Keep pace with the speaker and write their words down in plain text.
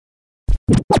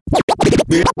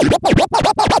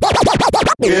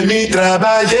Let me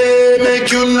travailler,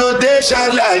 make you know they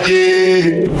shall lie.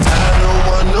 I don't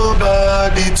want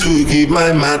nobody to give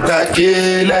my matter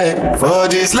kill. For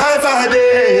this life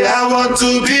I want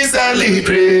to be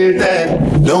celebrated.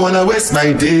 Don't wanna waste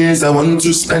my days, I want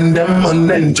to spend them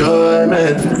on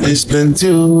enjoyment. It's plenty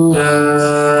on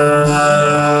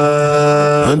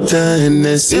time,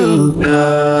 it's you.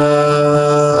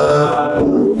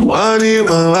 What you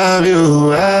want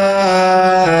you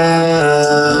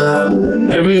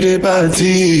everyday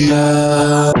party.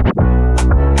 Let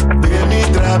me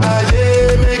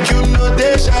travailler, make you know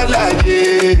they shall lie.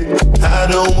 I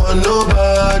don't want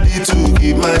nobody to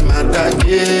give my matter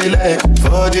kill.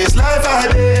 For this life I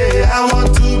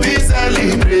want to be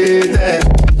celebrated.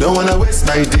 Don't wanna waste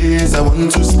my days, I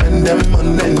want to spend them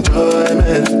on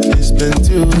enjoyment. It's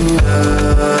plenty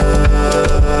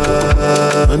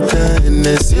on time,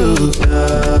 it's you.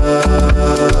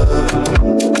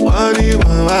 What do you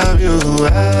want you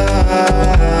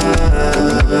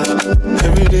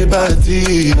everyday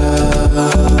party.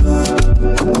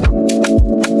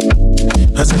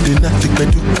 As I did not take my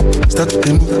do, start to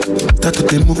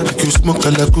move, you smoke a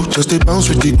la group, just they bounce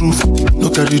with the groove. No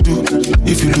carry do,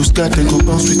 if you lose God, then go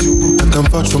bounce with you. I can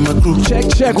vouch for my group.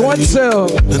 Check, 1, 2.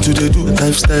 And today do,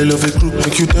 lifestyle of a group,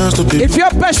 make you dance to the. If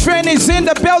your best friend is in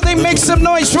the building, make some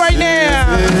noise right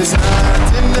now. It's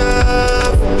not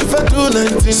enough, if I do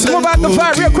 99. Move out the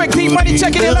fire real quick, D-Money,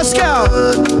 check it in, let's go.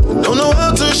 Don't know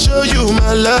how to show you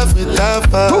my love without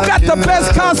fire. Who got the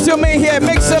best costume in here?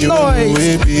 Make some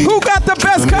noise. Who got the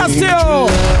best costume?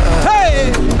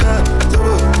 Hey!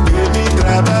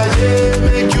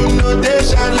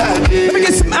 Let me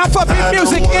get some Afro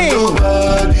music in.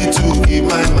 Nobody to give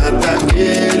my matter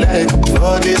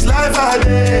for this life I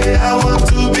want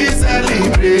to be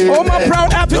celebrated. All my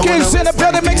proud Africans in the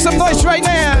building, make some noise right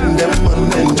now.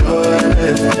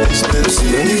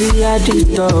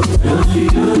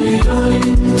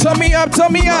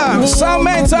 Turn me up, sound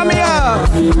man, turn me up.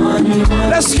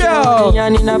 Let's go.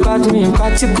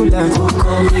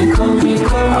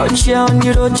 Out here on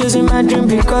the road chasing my dream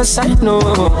because I know.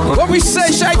 What we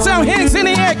say, shout out, hands in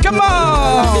the air, come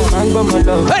on.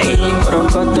 Hey.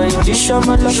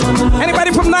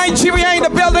 Anybody from Nigeria in the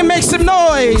building, make some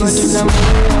noise.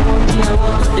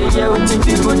 Here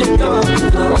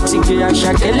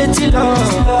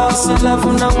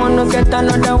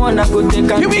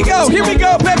we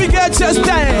go, baby girl, just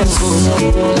dance.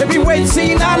 Baby,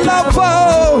 waiting, I love you.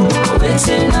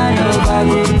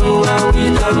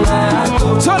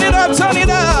 Turn it up.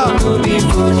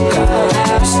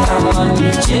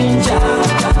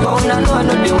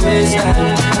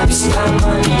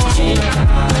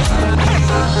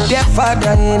 Dear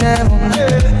Father in heaven,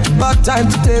 about time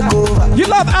to take over. You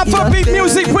love Afrobeat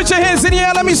music? Put your hands in the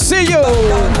air, let me see you.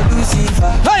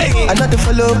 Hey!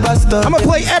 I'ma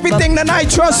play everything tonight,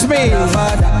 trust me.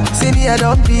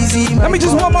 Let me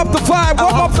just warm up the vibe,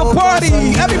 warm up the party.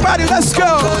 Everybody, let's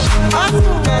go.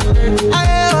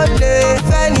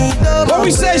 What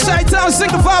we say, Chi-Town, sing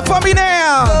the vibe for me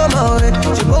now.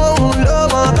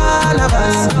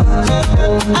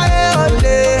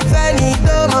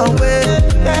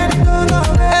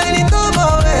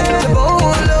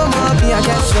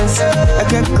 I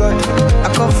get good, I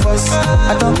come first,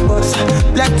 I don't bust.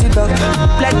 Plenty dog,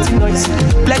 plenty noise,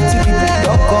 plenty people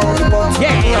don't come.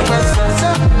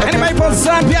 Yeah. Anybody from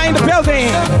Zambia in the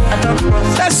building?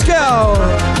 Let's go.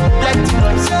 Plenty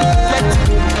noise,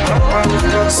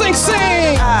 plenty Sing.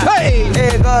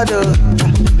 Hey God, don't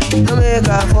make a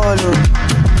follow.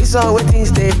 This all what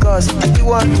things they cost. I still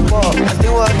want to walk, I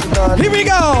still want to dance. Here we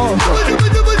go.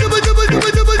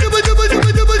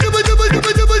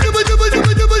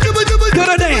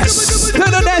 To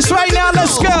the dance right now,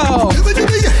 let's go.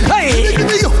 Hey,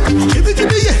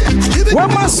 where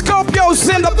my Scorpios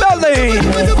in the building?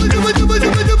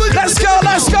 Let's go.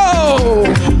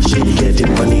 She get the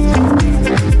money.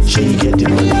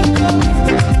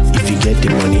 If you get the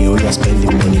money, oh you're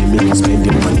spending money, make you spend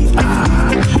the money.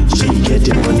 She get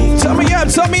the money. Turn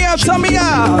me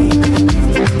up.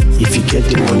 If you get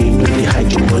the money, no they hide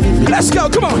the money. Let's go,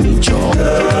 come on. Money job.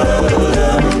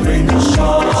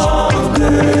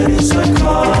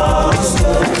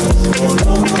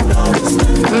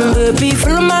 Baby,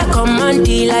 follow my command,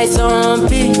 like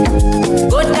zombie.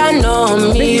 Go down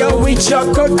on me. Yo, with your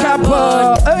coca.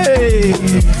 Hey,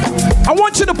 I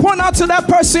want you to point out to that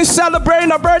person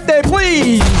celebrating a birthday,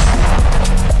 please.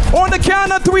 On the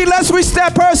count of 3, let's wish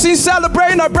that person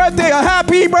celebrating a birthday a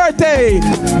happy birthday.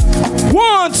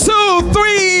 1, 2,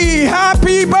 3,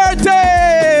 happy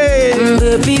birthday.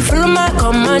 Baby, follow my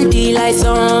command, like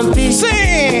zombie.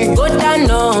 Sing. Go down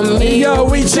on me. Yo,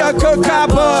 we your coca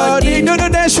body. Do the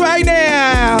dance right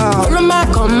now. Follow my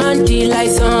command, like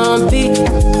zombie.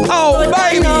 Oh, Go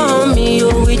baby. down on me,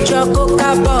 yo, with your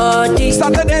coca body.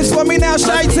 Start the dance for me now,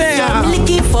 Shaitan. I'm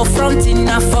looking for fronting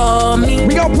now for me.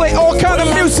 We gonna play all kind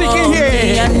of music in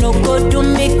here. I no go to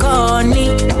me corny.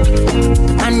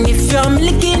 And if you're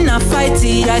looking a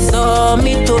fighty, I saw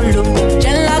me to look.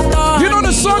 Gelato. You know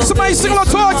the song, somebody sing or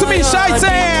talk to me,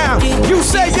 Shaitan. You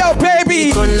say, yo,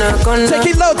 baby. Take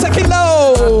it low, take it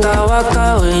low. Waka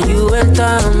waka when you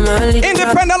enter Malika.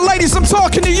 Independent ladies, I'm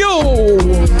talking to you.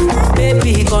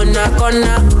 Baby, gonna.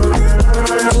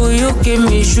 Will you give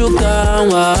me sugar?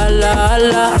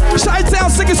 Wala. Shaitan,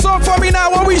 sing a song for me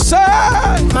now. What we say?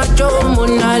 Macho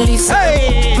Mona Lisa.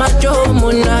 Hey. Macho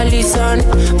Mona Lisa.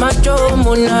 Macho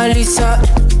Mona Lisa.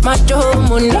 Macho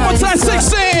Mona Lisa. One more time,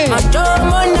 16. Macho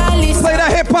Mona Lisa. Play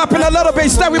that hip hop in a little bit.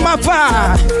 Stay with my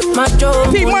vibe.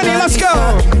 Macho T-Money, let's go.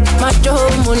 Macho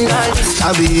Mona Lisa.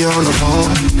 I'll be on the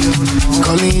phone,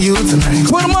 calling you tonight.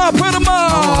 Put them up, put them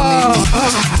up.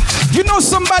 You know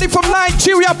somebody from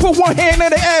Nigeria, put one hand in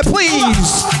the air,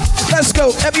 please. Let's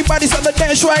go. Everybody's on the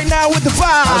dance right now with the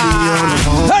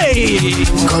vibe. Hey,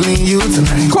 Calling you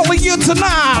tonight. calling you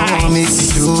tonight.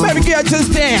 Baby girl,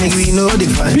 just dance. We know the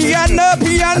fight.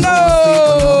 Piano.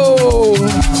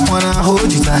 Wanna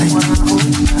hold you tight,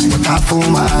 but I pull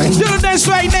my eyes. Do the dance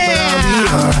right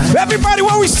now. Everybody,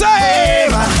 what we say?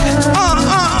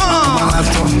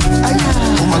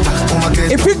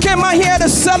 If you came out here to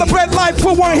celebrate life,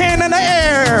 put one hand in the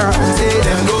air.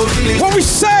 What we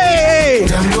say?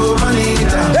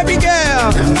 Baby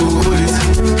girl.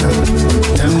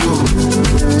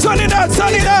 Turn it up,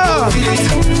 turn it up.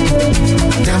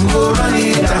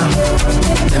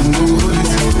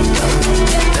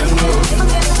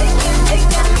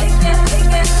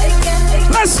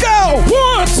 Let's go.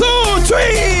 1, 2, 3.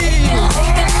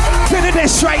 Do the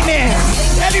dance right now.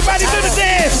 Everybody do the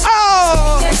dance.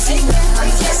 Oh.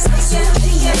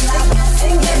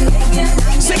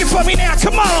 Sing it for me now.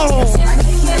 Come on.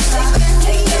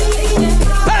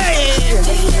 Hey.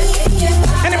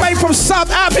 Anybody from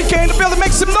South Africa in the building,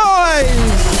 make some noise.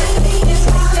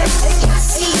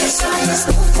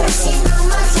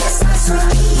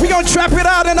 We gonna trap it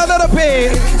out in a little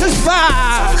bit. Just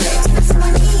vibe.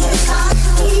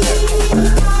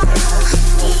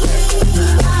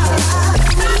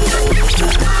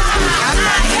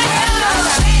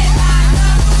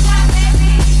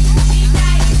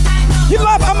 You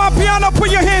love Amapiano,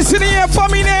 put your hands in the air for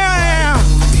me now.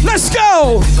 Let's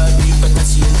go.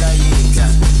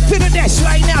 To the dance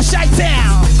right now, shake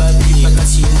down.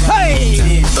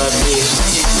 Hey.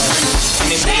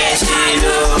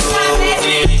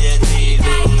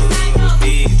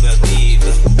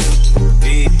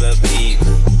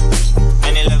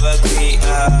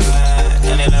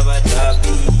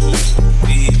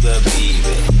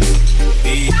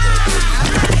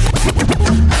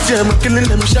 I'm killing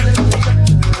them shot.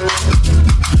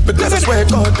 But that's where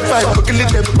God fight. I'm killing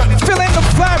them back. Feeling the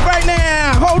vibe right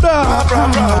now. Hold up.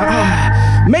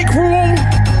 Make room.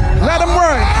 Let them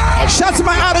work. Shout to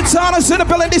my out-of-towners in the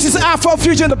building. This is Afro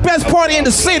Fusion, the best party in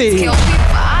the city.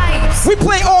 We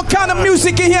play all kind of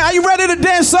music in here. Are you ready to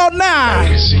dance all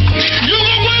night?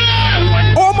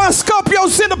 All my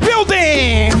Scorpios in the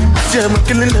building. I'm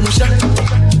killing them shot.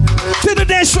 To the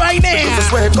dance right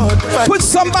now. Put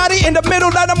somebody in the middle,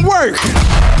 let them work.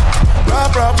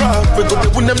 We go to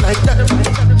win them like that.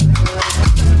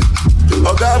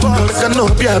 Oh God, I know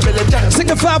be a belly dance. Sing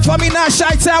the vibe for me now,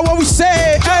 Chi-Town, what we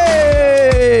say.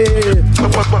 Hey.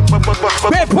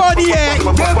 Bad party, yeah.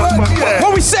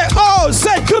 What we say? Oh,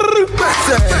 say.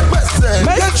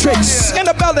 Matrix in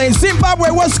the building. Zimbabwe,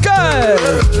 what's good?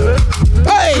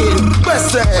 Hey.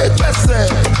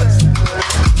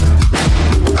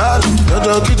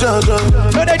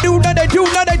 No, they do.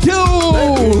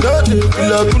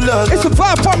 It's a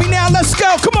vibe for me now. Let's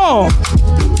go. Come on.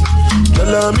 Get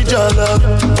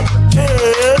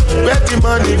the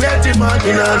money,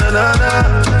 na.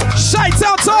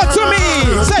 Chi-Town, talk to me.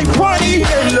 Say party.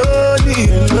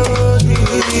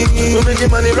 We making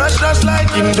money rush like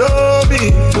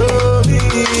Indomie.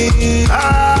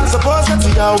 Suppose that's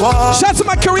your wall. Shout to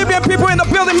my Caribbean people in the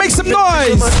building. Make some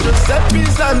noise.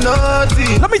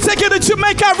 Let me take you to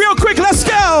Jamaica real quick. Let's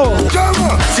go. Come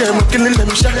on. See, I'm killing them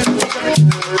shot.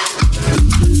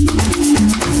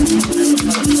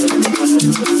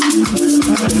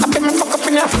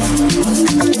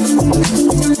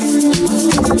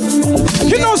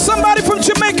 You know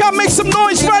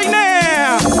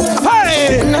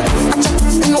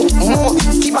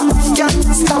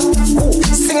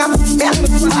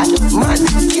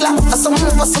killer. Some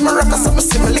move, some rock, some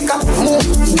similica. Move,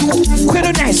 to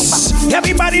the dance.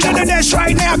 Everybody to the dance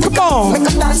right now. Come on.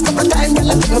 make a dance couple times, girl,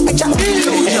 take a picture.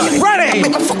 Ready?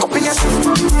 Make a fuck up in your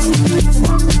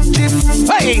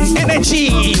Hey, energy.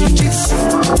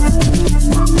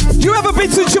 You ever been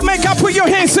to Jamaica? Put your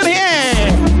hands in the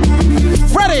air.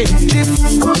 Ready?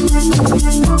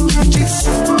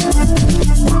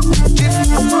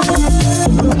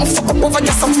 fuck up over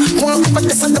this, more over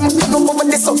this, and them turn up over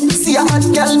this. See a hot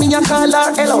girl, me a call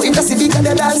her hello. If the city got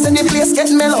the dance and the place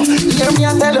get mellow, hear me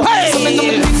a tell you. Hey! So make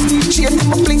them change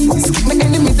them a fling. Skip me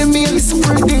enemy, the meal is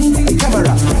super thing.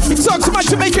 Camera. Talk to my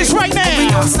Jamaicans right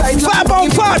now. 5 on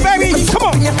 5, baby. Come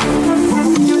on.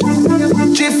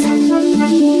 Jiff.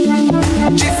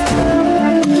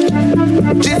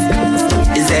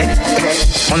 Is it?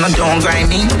 On a don't grind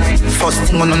me. First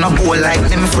thing on a bowl like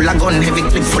them full of gun, heavy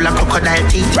clip full of crocodile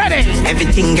teeth. Ready?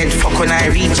 Everything get fuck when I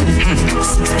reach.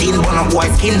 16 bun up boy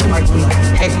skin.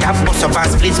 Head tap bust up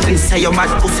and split. Say your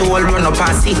mad pussy all run up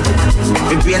and see.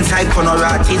 The brain side corner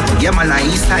rotted. Yeah man, I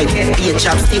east side. Be a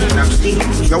chapstick.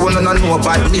 You wanna know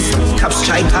about this? Top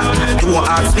striker. Don't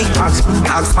ask me.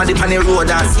 Ask my dip on the road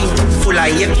and see. Full of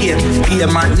your pain. Be a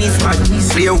madness.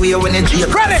 Play away when you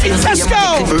drink. Ready? Let's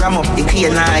go. Ram up the clear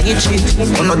now hit shit.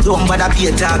 I'm not dumb but I be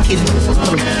a talking.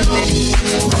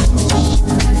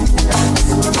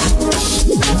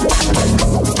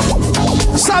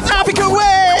 South Africa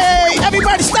way.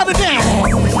 Everybody start it down.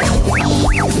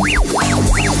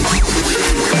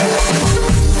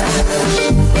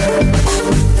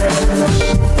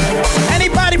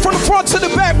 Anybody from the front to the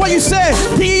back, what you say?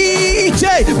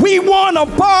 DJ, we wanna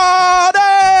party.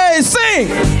 Sing.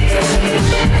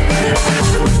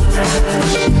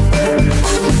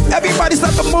 Everybody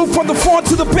start to move from the front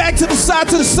to the back to the side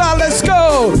to the side. Let's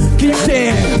go. Keep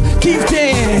dancing. Keep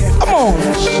dancing. Come on.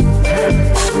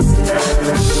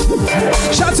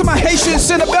 Shout out to my Haitians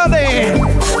in the building.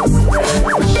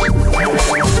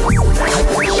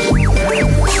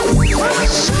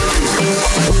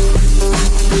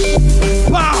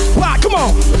 Bah, bah, come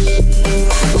on.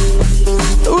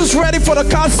 Who's ready for the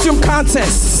costume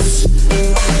contest?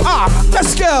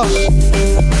 Let's go.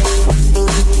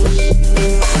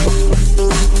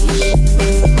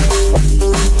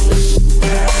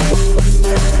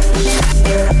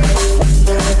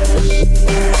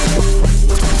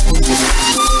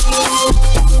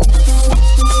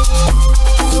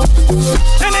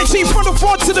 Energy from the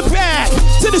front to the back,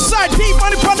 to the side, deep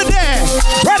money from the there.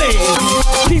 Ready?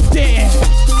 Keep there.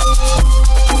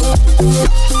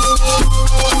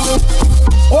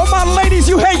 All my ladies,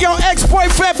 you hate your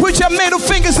ex-boyfriend, put your middle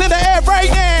fingers in the air right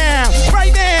now.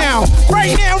 Right now.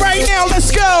 Right now, right now.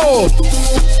 Let's go.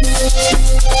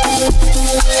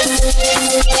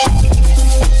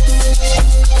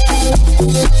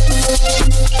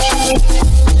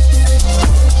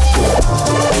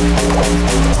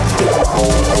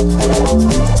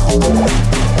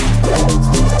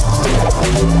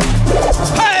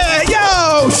 Hey,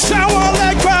 yo, shower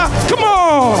like come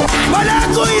on.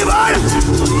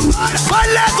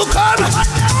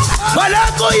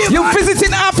 You're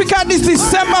visiting Africa this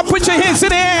December, put your hands in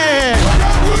the air.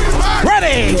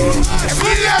 Ready?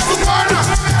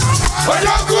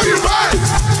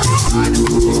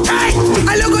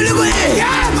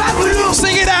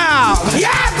 Sing it out.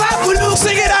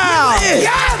 Sing it out. Hey,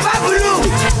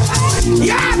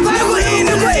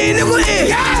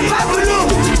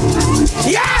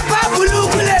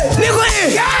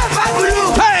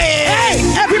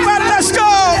 everybody, let's go.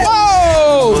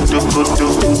 Whoa.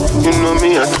 You know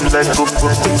me, I do like go-go.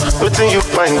 Nothing you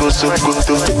find go so good.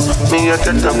 Me, I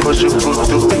get up for you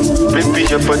good. Baby,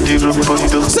 your body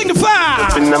roboto. Sing the fire.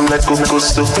 And I'm like go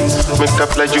so. Make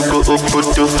up like you go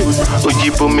obodo.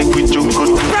 Ojibo make we joke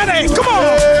good. Ready, come on.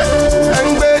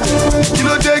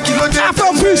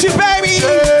 Afro fusion, baby.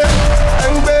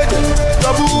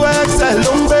 Double XL,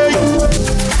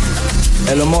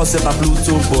 Elle m'a c'est pas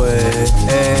Pluto boy,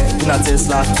 une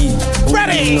Tesla qui,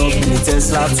 Ready. Une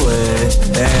Tesla toi,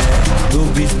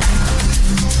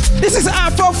 This is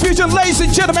Afro Fusion, ladies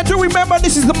and gentlemen. Do remember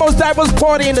this is the most diverse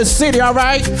party in the city, all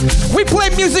right? We play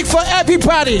music for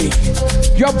everybody.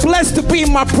 You're blessed to be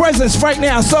in my presence right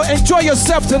now, so enjoy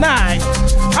yourself tonight.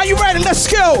 Are you ready? Let's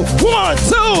go. 1,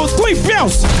 2, 3,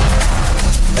 bounce.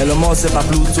 Elle m'a c'est pas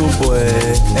Pluto boy,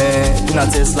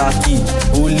 une Tesla qui,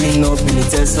 pulling up une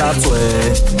Tesla toi,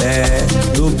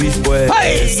 no beef boy,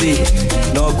 Hey. see,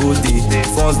 no go day,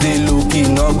 first day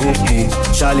looking, no go pay,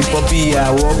 Charlie Poppy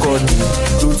I walk all day,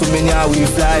 Pluto mania we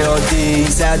fly all day,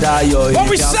 inside that yo. What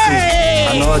we say?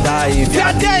 Another if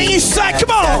you're there inside,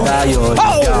 come on.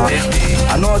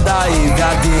 Another if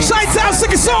you're there. Shout out,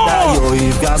 sing a song.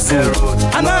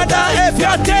 Another if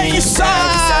you're there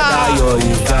inside.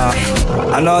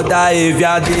 Another if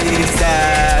you're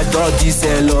there. Dodgy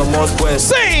sell almost quest.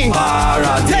 Sing.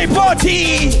 Para they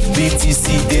body. BTC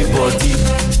they body.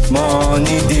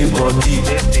 Money they body.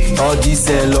 Dodgy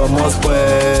sell almost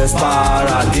quest.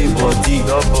 Para they body.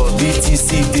 BTC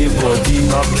they body.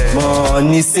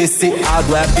 Money say how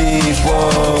do I pay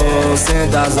for?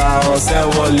 Send as a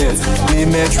send wallet.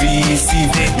 Payment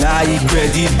receive. Now you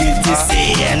credit BTC.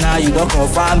 And now you don't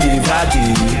confirm if you're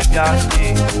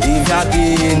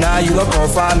now you don't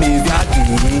confirm if you're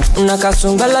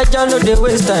Nakasungala jano they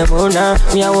waste time, oh nah.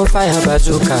 Me I will fire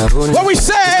bazooka, oh nah. What we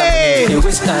say? They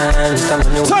waste time,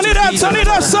 turn it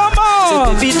up some more. Say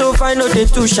baby don't find no they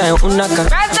too shine, unaka.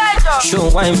 Show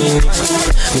why me,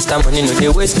 Mr. Money no they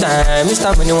waste time.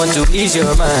 Mr. Money want to ease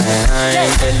your mind.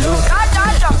 Hello,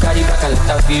 carry back a lot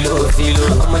of filo.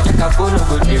 I'ma check a phone, no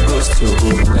good they ghost you.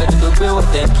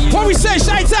 What we say,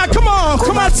 Shaita? Come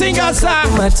on, sing outside.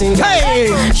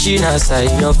 Hey, she nasa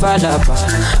ino falapa.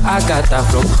 I got her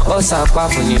from Osaka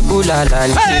from Ibulala.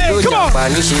 Hey, come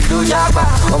on.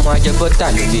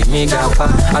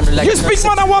 You speak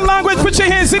more than one language. Put your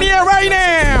hands in the air right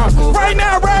now. Right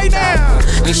now.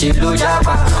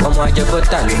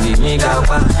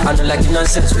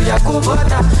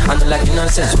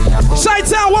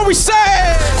 Shaita, what we say?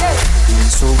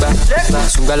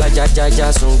 Sunga la ja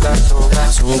sunga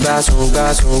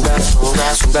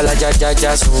la ja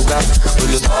sunga.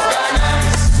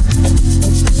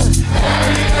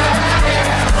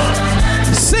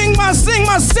 Sing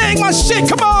my shit,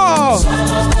 come on.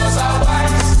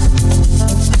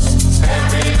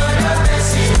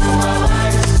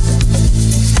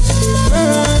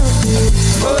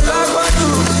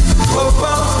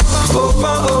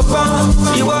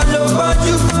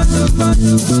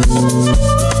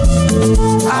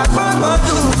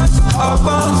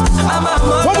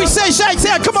 When we say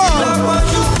Shaita, come on.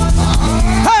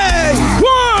 Hey,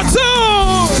 1, 2.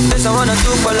 I wanna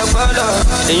do polo.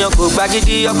 In your cook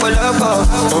baggy up polo.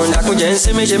 On la kunje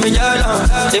see me jala.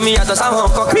 Let me at the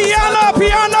sound piano.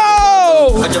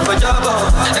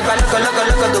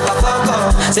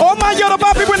 Oh my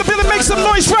Yoruba people in the building, make some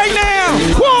noise right now.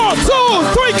 1, 2,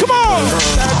 3, come on.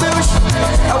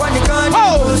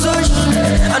 Oh.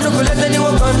 I don't let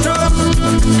anyone control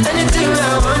anything I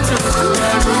want to.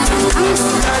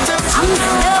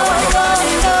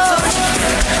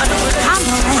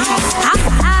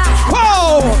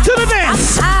 Whoa, do the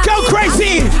dance. Go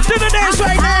crazy. Do the dance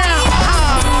right now.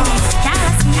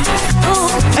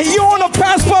 And you on a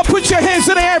passport, put your hands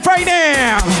in the air right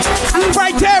now.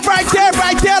 Right there.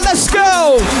 Let's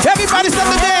go. Everybody's on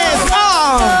the dance.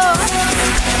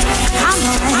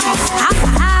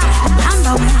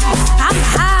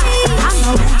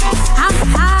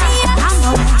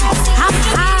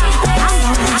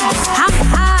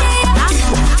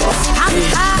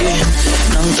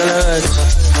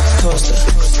 Toaster,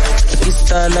 it's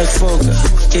style like Fogger.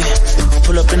 Yeah,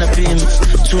 pull up in a beam,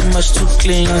 too much, too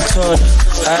clean, taller.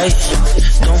 Aye,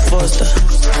 don't foster.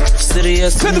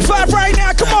 Serious. Spin the vibe right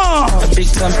now, come on. A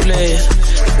big time player,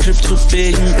 trip too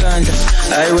big and kinda.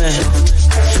 I went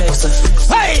flexer.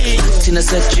 Hey, Tina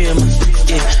said gym.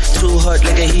 Yeah, too hot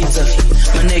like a heater.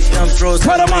 My neck done froze.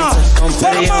 Put them up.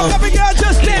 Every girl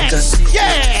just dance.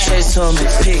 Yeah. Chase on me,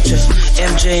 picture.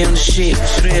 MJ on the shit,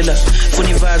 thriller.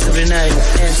 Funny vibes every night.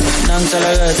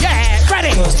 Yeah,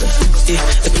 ready.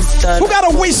 Who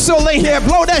got a whistle in here?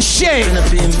 Blow that shit.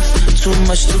 Too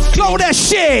much to blow that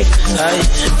shit. Aye,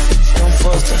 don't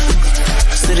foster.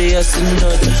 Serious in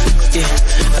order. Yeah,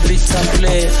 a big time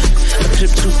player. A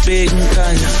trip too big and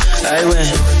kinda. I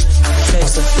went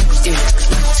flexer. Yeah,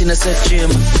 Tina said gym.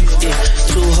 Yeah,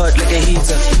 too hot like a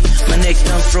heater. My neck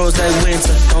done froze like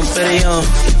winter. Don't bet it on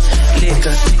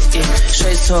liquor. Yeah,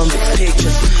 Chase on me,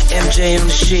 picture. MJ on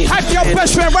the shit. Hype your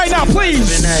best friend right now,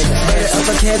 please. Don't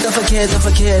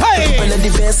forget. Hey. The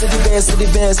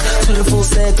best. To the full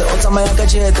set. Otamayaka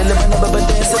jet. The Lebanon, but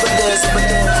dance.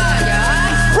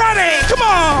 Ready, come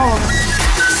on.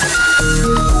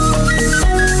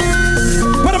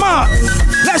 Put them up.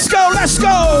 Let's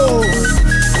go.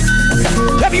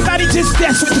 Everybody just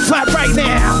dance with the vibe right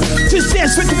now.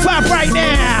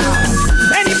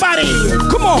 Anybody,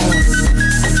 come on.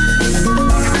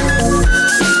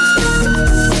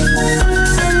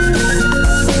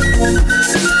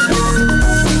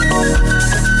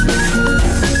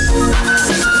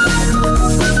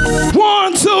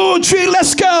 One, two, three,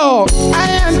 let's go. I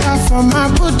enter from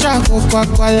Abuja, maputa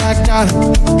kukwalata.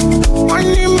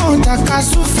 Money monta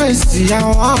kasufesi ya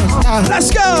wanta.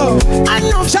 Let's go.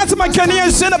 Shout to my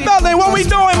Kenyans in the building. What we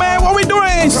doing, man? What we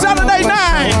doing? Saturday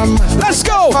night. Let's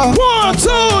go. 1,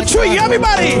 2, 3,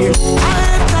 everybody.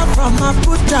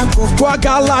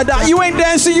 Kwakalada, you ain't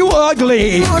dancing, you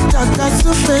ugly. I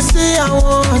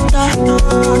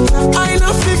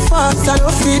know fit fast, I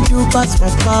don't fit you pass my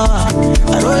power.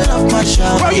 I roll up my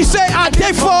shower. Bro, you say I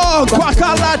did for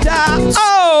Kwakalada.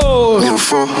 Oh.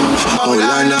 For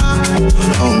Olana,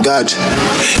 on God,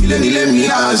 you let me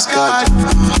ask God.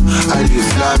 I live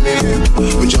flaming,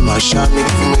 with your mashami,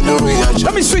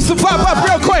 let me switch the vibe up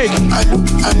real quick. I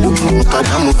look,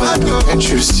 I'm and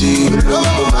you see,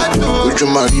 with your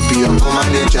maribi, I'm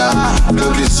manager.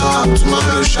 Love this song to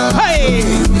my shop. Hey,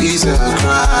 easy a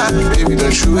cry, baby,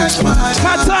 don't you waste my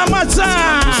time. My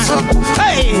time.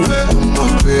 Hey,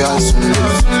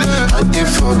 I did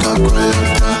fuck up,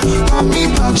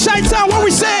 Shaitan, what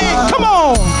we say? Come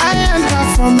on. I enter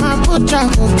from my butcher,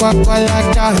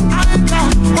 Kwakwalata.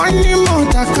 Money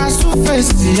monta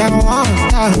kasufesi ya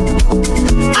wanta.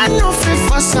 I know fit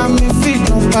for some if it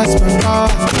don't pass my power.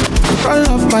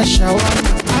 Roll up my shower. I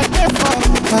did for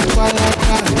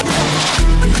Kwakwalata.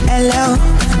 Hello,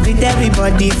 with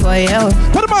everybody for you.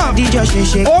 Put them up.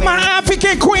 All my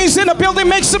African queens in the building,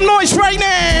 make some noise right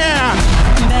now.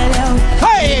 Hello.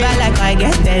 Hey. Like I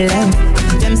get hello.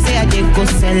 Them say I did go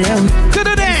sell them. Do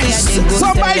the dance.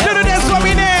 Somebody do the dance for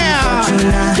me now.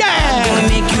 Yeah.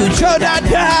 Make you show that.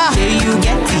 Say you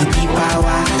get TP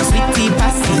power. Sweetie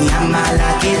passy.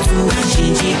 Amala ketu.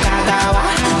 Shinji kagawa.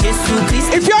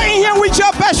 If you're in here with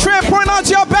your best friend, point out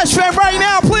to your best friend right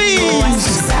now,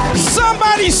 please.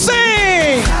 Somebody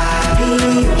sing.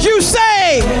 You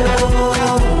say.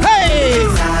 Hey.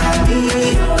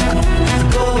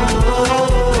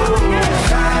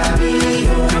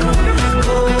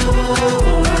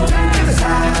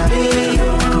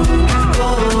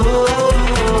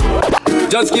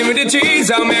 Just give me the cheese,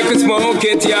 I'll make it smoke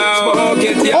it, yo.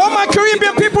 All my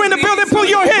Caribbean people in the building, put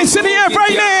your hands in the air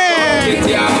right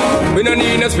now. We don't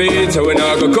need no speed, so we're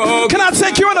not gonna go. Can I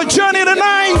take you on a journey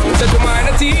tonight? Set to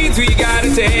mind the teeth, we gotta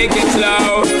take it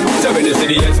slow. So in the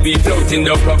city, be floating,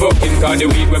 don't provoking. Cause the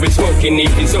weed where we smoking,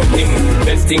 need be soaking.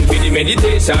 Best thing for the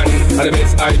meditation. And the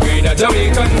best high grade of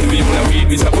Jamaican. Even the weed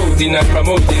we supporting and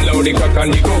promoting. Loud the crack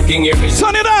and the coking.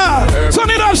 Turn it up! Turn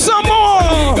it up some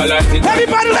more!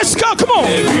 Everybody, let's go, come on!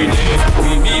 Every day,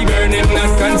 we be burning,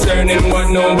 not concerning what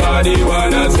nobody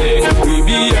wanna say. We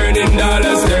be earning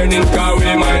dollars, turning, cause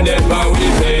we minded how we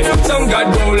pay. Some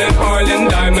got gold and oil and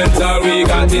diamonds, all we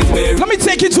got is pay. Let me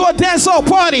take you to a dancehall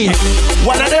party.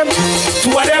 One of them,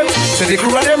 two of them, so the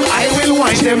crew of them, I will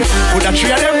wind them. Put a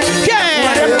three of them,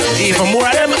 yeah. Them, even more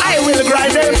of them, I will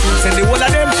grind them. Send the whole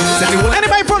of them, send the whole of them.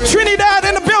 Anybody from Trinidad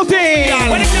in the building?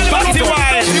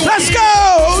 Let's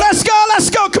go, let's go, let's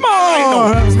go, come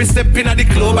on. Me step in at the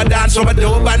club, I dance over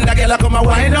dope, and the girl come and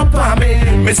wind up on me.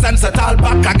 Me stand so tall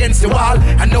back against the wall,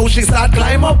 and now she start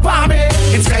climb up on me.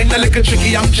 It's kinda little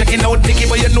tricky, I'm checking out Nicky,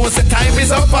 but you know the time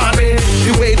is up on me.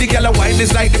 The way the girl wine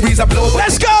is like the breeze a blow.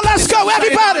 Let's go,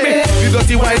 everybody. You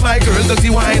dirty wine, my girl, dirty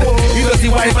wine. You dirty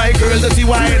wine, my girl, dirty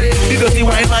wine. You dirty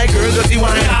wine, my girl, dirty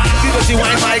wine. You dirty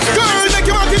wine, my girl. Girl, make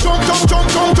your body jump, jump, jump,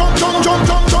 jump, jump, jump, jump,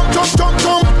 jump, jump, jump, jump,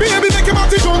 jump. Baby, make your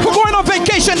body jump. We're going on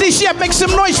vacation this year. Make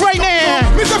some noise right now.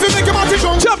 Make your body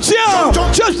jump, jump, jump,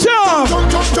 jump, jump,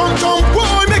 jump, jump, jump, jump.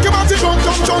 Boy, make your body jump,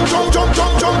 jump, jump, jump, jump,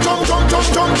 jump, jump, jump, jump, jump,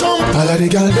 jump, jump. All of the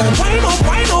girls them. Wind up,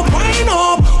 wind up, wind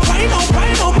up, wind up,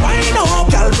 wind up, wind up.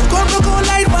 Girl, go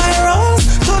like virus.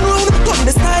 Turn round, turn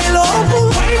the style up.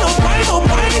 Wind up, wind up,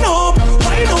 wind up,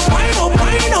 wind up, wind up,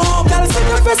 wind up. Girl, send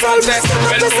your face all, send your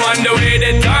face all. On the way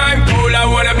the time cold, I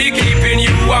wanna be keeping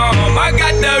you warm. I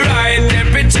got the right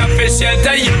temperature for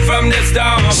shelter you from the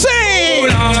storm. Sing!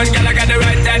 Hold on, girl, I got the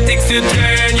right tactics to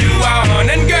turn you on.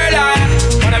 And girl, I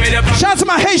wanna be the shout to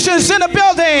my Haitians in the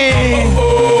building.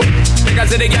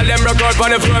 Because the girl them rock out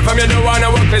on the floor from you don't wanna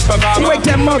work this performer. Wake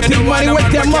them up, the money, wake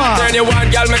them up. Turn you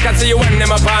one girl, make I see you when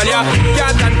them upon ya.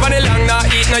 Can't stand for the long, nah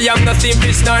eat no yam, no steamed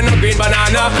fish, no green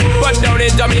banana. But down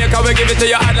in Jamaica we give it to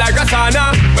you hot like a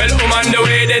sauna. Well, on the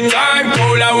way the time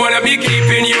cold, I wanna be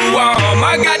keeping you warm.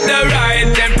 I got the right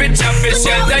temperature for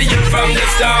shelter you from the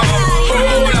storm.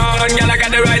 Hold on, girl, I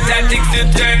got the right tactics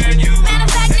to turn you. Matter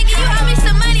of fact, nigga, you owe me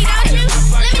some money, don't you?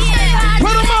 Let me tell you how I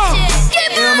put 'em on.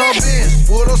 In my Benz,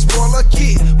 with a spoiler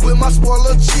kit, with my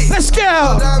spoiler chick. Let's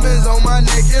go. Diamonds on my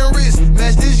neck and wrist,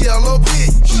 match this yellow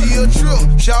bitch. She a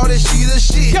trip, shout it, she the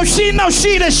shit. Yo, she know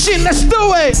she the shit. Let's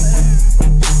do it.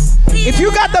 If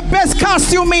you got the best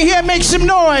costume in here, make some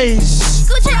noise.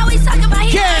 Gucci always talk about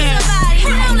he yeah.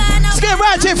 somebody. Let's get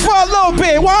ratchet for a little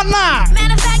bit. Why not?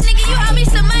 Matter of fact,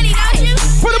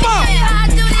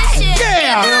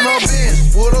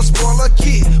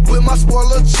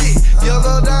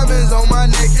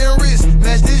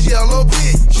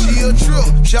 trip.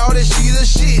 Shawty, she the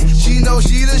shit. She know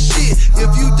she the shit.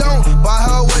 If you don't, buy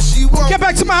her what she want. Get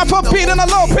back to my Afro Pete and a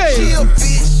Lopez. She a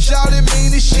bitch. Shawty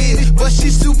mean as shit, but she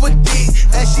super thick.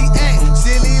 And she act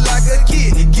silly like a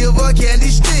kid. Give her candy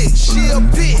stick. She a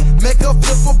bitch. Make her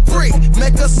flip a brick.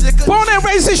 Make her sick of. Born and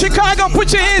raised in Chicago,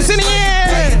 put your hands in the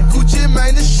air. Gucci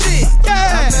man the shit.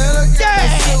 Yeah.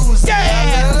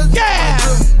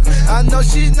 I know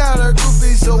she's not a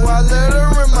groupie, so I let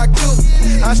her in my coupe.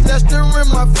 I stashed her in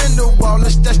my fender wall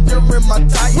and stashed her in my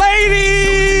tight.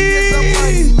 Ladies,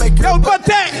 yo, but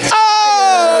that,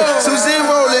 Susie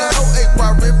rolling, 08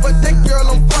 worry, but that girl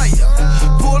on fire.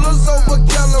 Pull us over,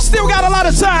 girl. Still got a lot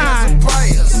of time.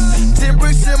 10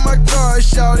 bricks in my car,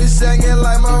 shawty singing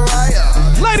like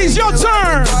Mariah. Ladies, your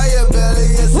turn.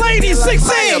 Ladies,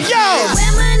 16, yo.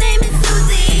 My name is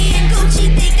Susie and Gucci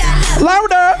think I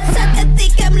love louder. Sucker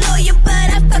think I'm loyal, but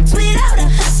I fucks with all the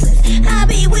hustlers. I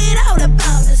be with all the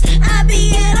ballers. I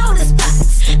be at all the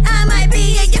spots. I might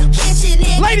be in your kitchen.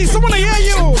 Ladies, I wanna hear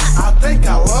you. I think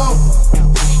I love her.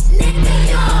 Nigga,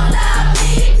 you don't love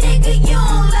me. Nigga, you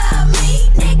don't love me.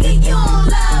 Nigga, you don't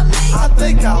love me. I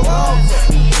think I love her.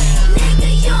 Nigga,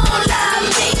 you don't love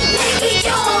me. Nigga,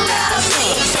 you don't love me.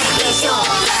 Nigga, you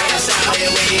don't love me.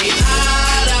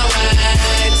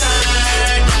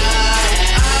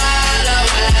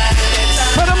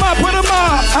 Put 'em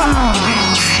up.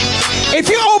 If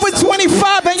you're over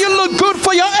 25 and you look good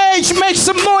for your age, make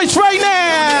some noise right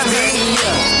now.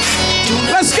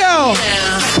 Let's go.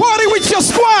 Party with your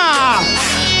squad.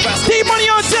 Keep money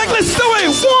on deck. Let's do it.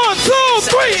 1, 2,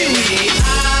 3.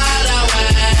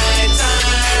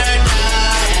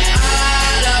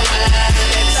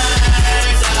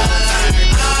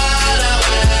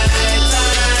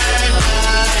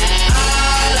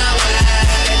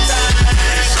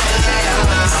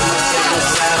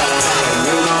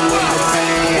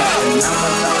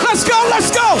 Let's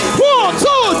go. 1,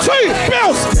 2, 3.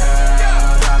 Bounce.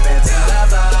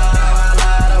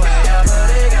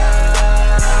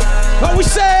 What we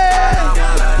say?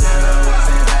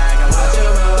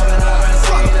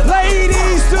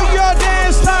 Ladies, do your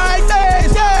dance like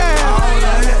this.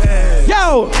 Yeah.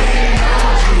 Yo.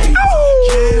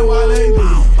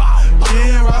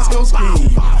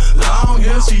 Long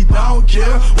hair, she don't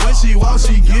care. When she walks,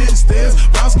 she gets stairs.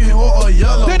 Brown skin or a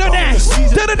yellow. Do the dance.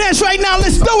 Do the dance right now.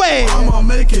 Let's do it. I'ma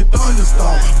make it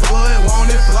thunderstorm. Blood, want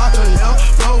it, flock of hell.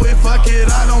 Throw it, fuck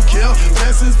it, I don't care.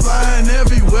 Blessings flying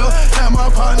everywhere. Have my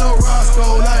partner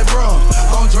Roscoe like, bro,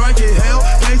 I'm drinking hell.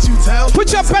 Can't you tell?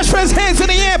 Put your best friend's hands in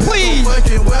the air, please.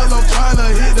 Fucking well, I'm trying to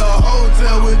hit the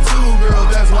hotel with 2 girls.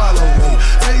 That's wallow.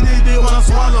 Take this dick when I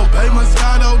swallow. Pay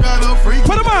Moscato, got a freak.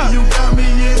 Put 'em up. You got me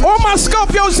in. All my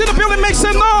Scorpios in the building, make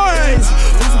some noise.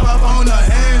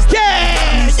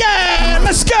 Yeah,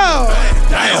 let's go.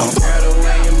 Damn.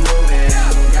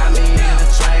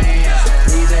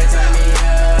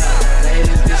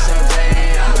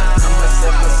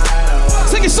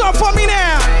 Sing a song for me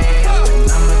now.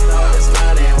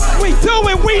 We do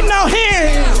it, we know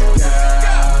here.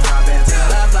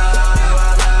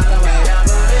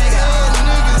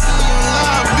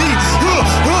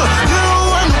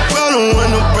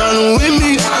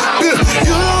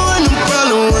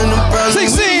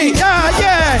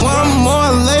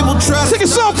 Sing a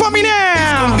song for me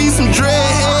now. Be some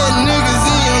dreadhead niggas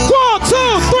in your 1,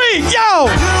 2, 3, yo.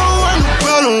 You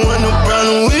don't want no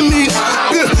problem with me.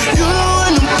 You don't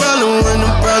want no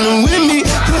problem with me.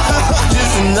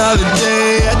 Just another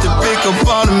day at the pick up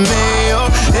on the mail.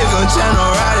 They gon' channel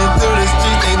riding through the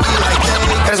street, they be like, hey.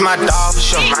 That's my dog for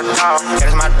sure.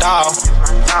 That's my dog.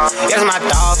 That's my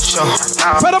dog for sure.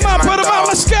 Put 'em up,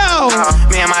 let's go.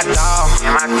 Me and my dog.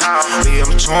 We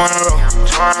them 2 in a row.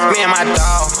 Me and my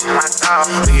dog.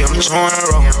 We them 2 in a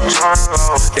row.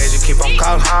 They just keep on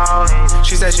calling.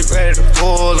 She said she ready to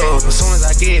pull up. As soon as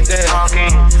I get there,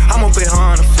 I'ma put her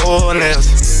on the full nails.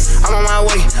 I'm on my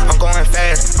way, I'm going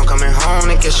fast. I'm coming home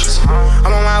to get you.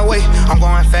 I'm on my way, I'm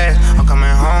going fast. I'm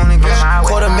coming home to get you.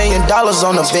 $250,000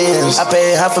 on the Benz. I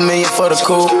paid $500,000 for the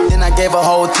coupe. Then I gave a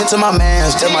whole 10 to my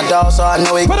mans. Tell my dog so I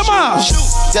know he Put 'em up.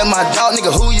 Tell my dog,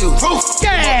 nigga, who you?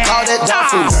 Yeah. Call that dog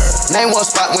food. Name one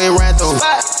spot we ain't ran through.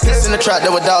 Piss in the trap,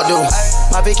 that what dog do.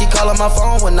 My Vicky call on my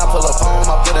phone. When I pull up home,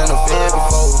 I put in a fed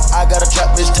before. I got a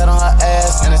trap bitch tat on her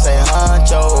ass, and it say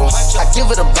honcho. I give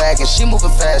her the bag, and she moving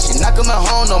fast. She not coming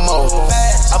home no more.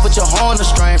 I put your horn on the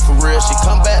string for real. She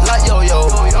come back like yo-yo.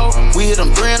 We hit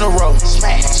them 3 in a row.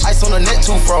 Ice on the net,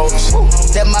 2 froze.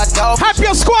 That my dog. Happy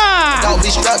your squad. Dog be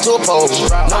strapped to a pole.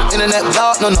 No internet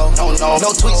blog, no. No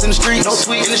tweets in the street. No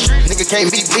tweet in the street. Nigga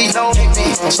can't beat beat.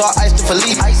 Saw ice to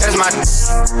Felipe. That's my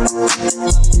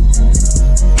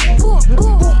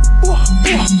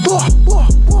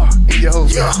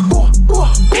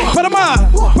Put them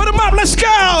up, let's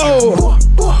go.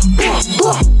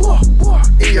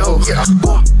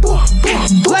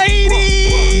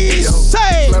 Ladies,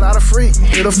 say. Let out a freak,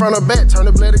 hit her front or back, turn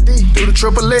the blade to D. Do the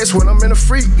triple X when I'm in a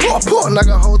freak. Knock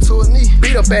a hoe to a knee.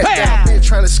 Beat her back down, bitch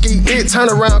trying to ski. Bitch turn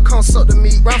around, come suck the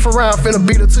meat. Round for round, finna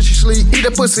beat her till she sleep. Eat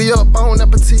that pussy up, on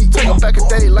appetite. Take her back a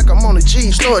day like I'm on a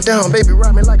G. Slow it down, baby,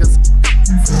 ride me like a.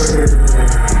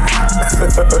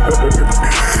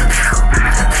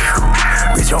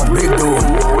 Bitch, I'm big dude.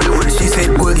 She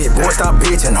said, boogie, boy, stop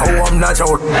bitching. Ho, I'm not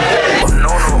your. No,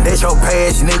 that's your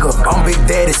past, nigga. I'm Big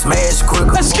Daddy, smash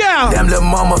quicker. Let's go. Damn little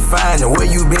mama fine. Where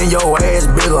you been, your ass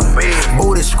bigger.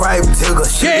 Booty stripe tigger.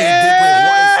 She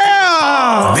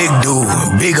yeah. Big dude,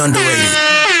 big underrated.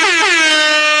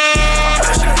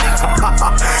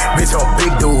 Bitch, I'm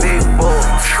big dude.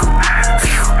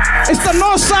 It's the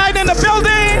north side in the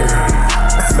building.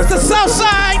 It's the south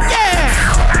side, yeah.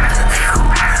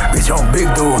 Bitch, I'm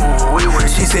big dude.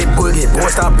 She said, boogie, boy,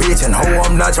 stop bitching. Ho,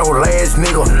 I'm not your last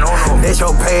nigga. That's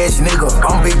your past nigga.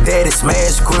 I'm Big Daddy,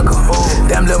 smash quicker.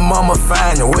 Damn little mama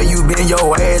fine. Where you been,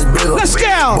 your ass bigger. Let's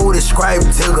go. Booty stripe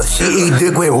tigger. She eat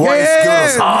dick with white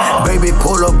skittles. Baby,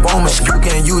 pull up on me. You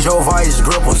can use your vice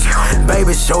grippers.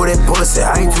 Baby, show that pussy.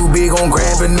 I ain't too big on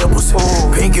grabbing nipples.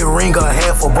 Pinky ring a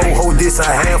half a boho, this a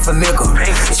half a nickel.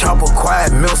 Chopper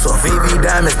quiet missile. VV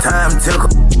diamonds time ticker.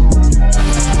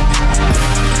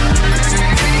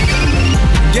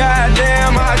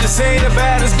 Goddamn, I just ain't the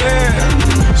baddest girl.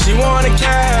 She wanna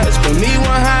catch, but me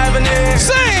one having it.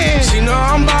 Sing. She know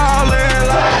I'm ballin'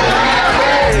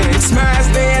 like smash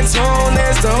dance on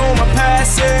this, the home I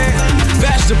pass it.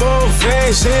 Vegetable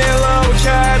fish, she in love with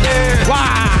cabbage.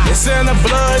 Wow. It's in the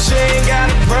blood, she ain't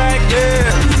gotta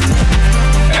practice.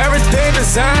 Everything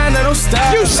designed, I don't stop.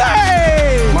 You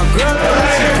say. My girl,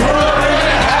 she grew up in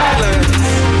the island.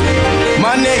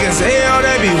 My niggas, hell,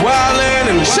 they be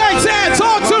wildin'. And Shake that,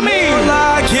 talk to me.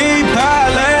 I keep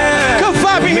piling. Good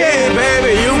vibe in here.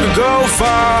 Baby, you can go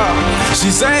far. She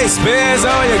say, spins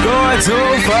on you going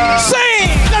too far. Sing,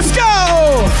 let's go.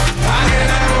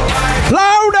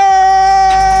 Louder.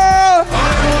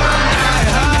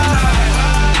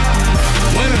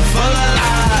 Women full of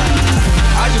lies.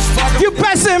 I just fuck you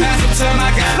pass him.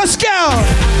 Let's go.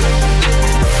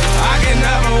 I can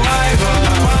never wipe her.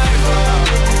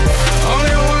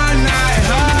 Only one night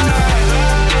high.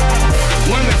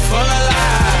 Women full of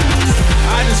lies.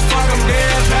 I just fuck them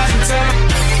dead, pass them to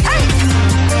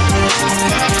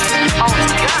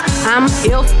I'm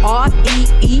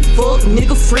F-R-E-E, fuck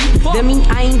nigga free. That mean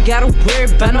I ain't gotta worry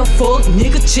about no fuck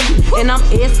nigga cheat. And I'm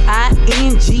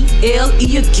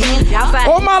S-I-N-G-L-E again.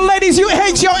 All my ladies, you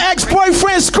hate your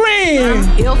ex-boyfriend, scream. I'm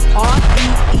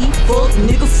F-R-E-E, fuck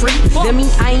nigga free. That mean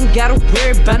I ain't gotta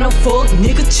worry about no fuck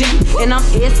nigga cheat. And I'm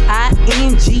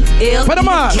S-I-N-G-L-E again. Put them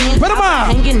on, put them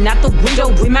on. Hanging out the window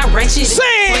with my ratchet.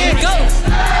 Sing. Go.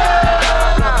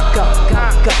 Go, go,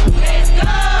 go.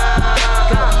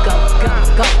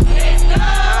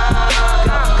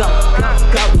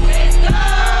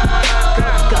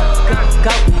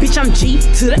 Bitch, I'm G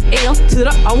to the L to the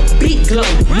O, big glow.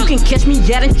 You can catch me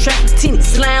out in traffic, tinted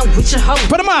slime with your hoe.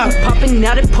 Put them up. Popping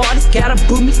out at parties, gotta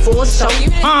boo me for a show.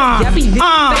 Everybody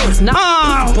bounce.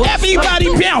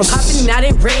 Popping out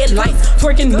at red lights,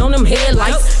 twerking on them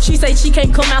headlights. She say she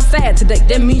can't come outside today,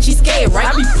 that means she scared, right?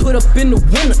 I be put up in the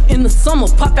winter, in the summer,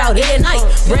 pop out at night.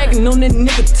 Bragging on that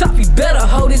nigga top, he better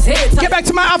hold his head tight. Get back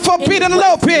to my Afro beat and a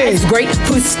little pig. Great,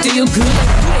 pussy still good.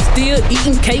 Still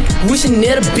eating cake, wishing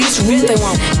that a bitch would.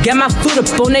 Got my foot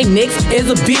up on they necks as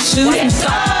a bitch should.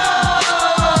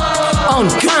 On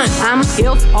gun, I'm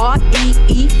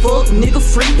F-R-E-E, fuck nigga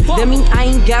free. That mean I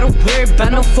ain't gotta worry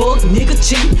about no fuck nigga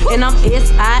cheat. And I'm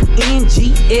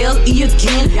S-I-N-G-L-E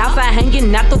again. Outside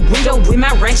hanging out the window with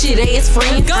my ratchet ass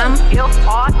friend. I'm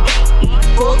F-R-E-E,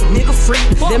 fuck nigga free.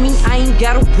 That mean I ain't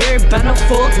gotta worry about no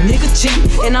fuck nigga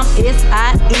cheat. And I'm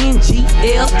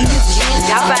S-I-N-G-L-E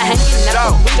again. Outside hanging out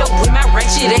the window with my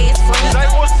ratchet ass friend.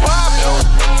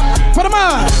 Put them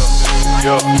on.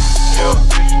 Yo, bitch,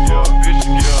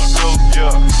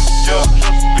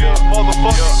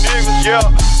 motherfucking niggas, never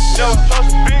trust a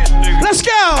bitch, nigga. Let's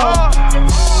go. I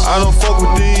don't fuck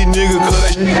with these niggas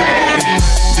cause they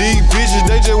these bitches,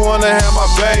 they just wanna have my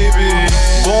baby.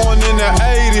 Born in the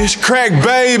 80s, crack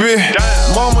baby.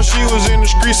 Mama, she was in the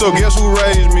street, so guess who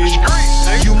raised me?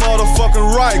 You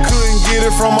motherfucking right, couldn't get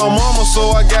it from my mama,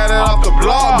 so I got it off the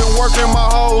block. Been working my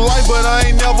whole life, but I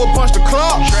ain't never punched a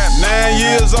clock. 9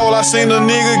 years old, I seen a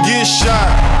nigga get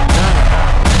shot.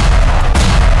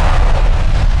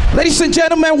 Ladies and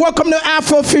gentlemen, welcome to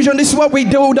Afro Fusion. This is what we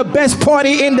do, the best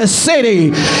party in the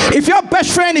city. If your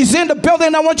best friend is in the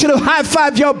building, I want you to high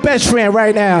five your best friend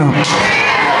right now.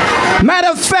 Matter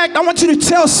of fact, I want you to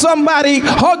tell somebody,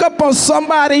 hug up on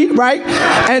somebody, right?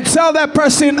 And tell that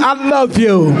person, I love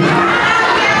you.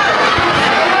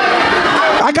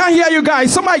 I can't hear you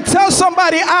guys. Somebody tell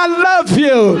somebody, I love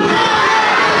you.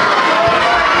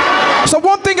 So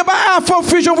one thing about Afro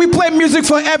Fusion, we play music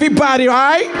for everybody, all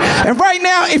right? And right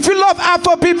now, if you love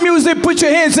Afrobeat music, put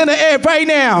your hands in the air right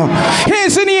now.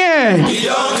 Hands in the air.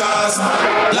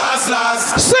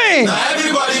 Last. Sing. Now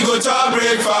everybody go to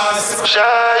breakfast.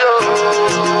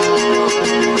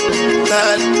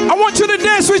 I want you to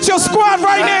dance with your squad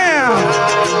right now.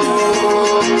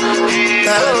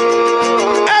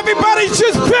 Everybody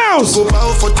just bounce. Go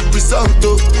bow for the result,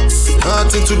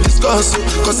 nothing to discuss,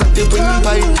 cause I did win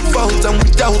by default and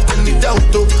without any doubt.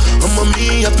 I'm a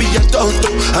me happy adult,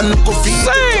 I no go feed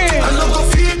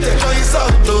the choice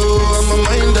out. I'm a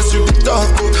mind that's you talk.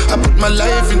 I put my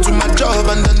life into my job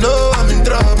and I know I'm in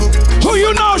trouble. Who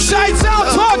you know, Shites out?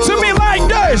 Talk to me like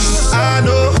this. I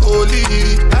know holy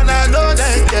and I know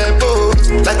that get both.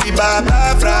 Like the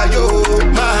Baba Frayo,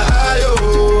 my ayo.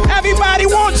 Everybody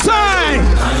one time.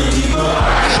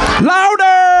 Louder.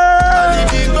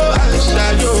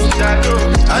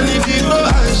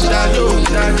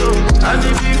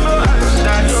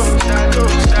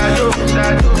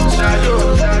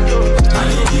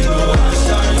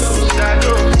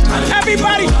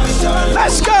 Everybody,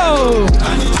 let's go.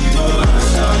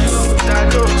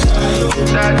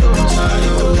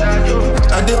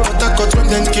 I did Port when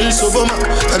then kill Soboma.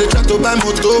 I did try to buy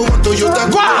moto, want Toyota.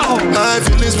 Wow. My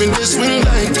feelings been they swing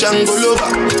like Django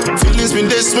Lover. Feelings been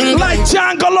they swing like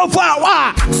Django Lover.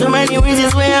 Wow. So many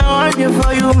reasons why I want you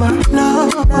for you, man. No.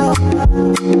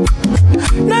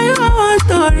 Now you want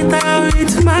to retire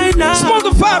with my love. Smoke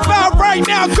the vibe out right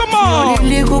now, come on. The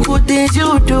little good things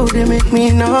you do, they make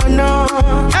me no.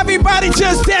 Everybody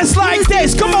just dance like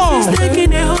this, come on.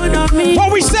 Taking a hold of me.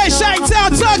 When we say Shites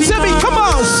out, talk to me, come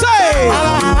on, say.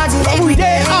 Oh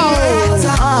yeah,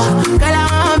 oh. Girl, I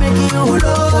wanna make you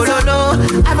low.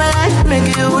 I like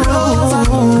make you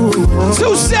low.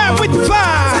 Too sad with the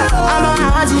vibe. I'm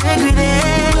a every day.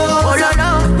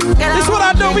 This is what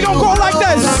I do, we gon' go like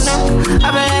this.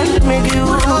 Make you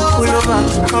pull over,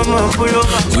 come on, pull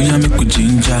over. Oh yeah, make we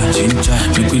ginger.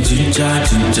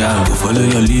 Go follow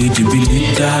your lead, you be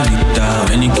leader.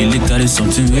 Any kill it, carry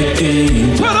something with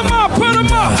it. Put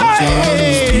them up,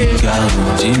 hey.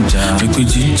 Ginger, make we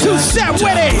ginger. Two step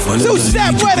with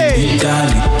it.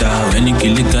 Any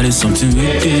kill it, carry something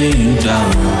with it.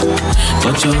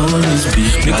 But your whole is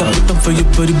big. Make a put up for your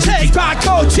body. Take back,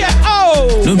 oh, jet,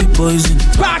 oh. No be poison.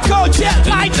 Back, oh, jet,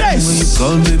 like this. When you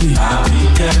call, baby.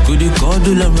 Could you call,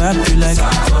 do la rap you like?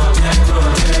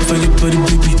 For your body,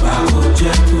 baby.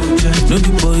 No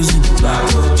be poison.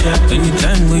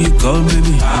 Anytime when you call,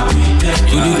 baby.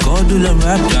 Could you call, do la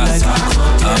rap you like?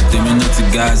 Tell me not to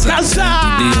guys. I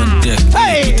be on deck.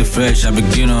 Hey. With the fresh, I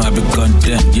begin on, I be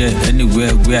content. Yeah,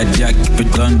 anywhere where I jack, keep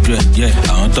it 100. Yeah,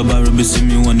 I want to buy Ruby, see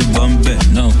me when the bomb back.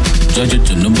 No, judge it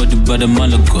to nobody but the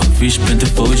Malaco. Fish plenty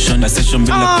for ocean, that session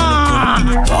be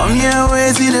like come here,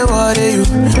 wait till the water you.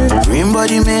 Green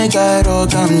body make I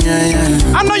rock,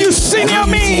 yeah. I know you senior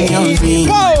me.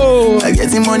 Whoa. I get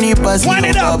the money pass. Wind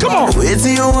it up, come on. Wait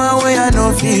till you want way I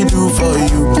know feel do for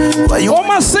you. Why you all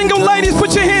my single ladies,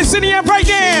 put your hands in the air right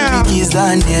now.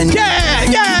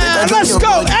 Yeah, let's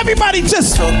go. Everybody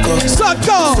just suck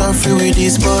up. Suffer with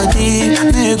this body,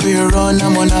 make we run,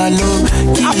 I'm on a low.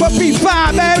 Afrobeat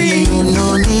vibe, baby. You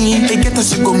know me, they get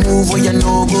us to go move where you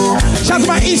know go. Shout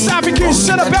my East Africans,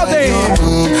 shut up out there.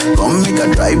 Come make a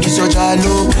drive this your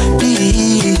jalo.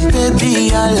 Please, baby,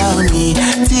 allow me.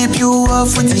 Tip you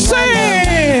off with the say.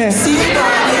 Hey.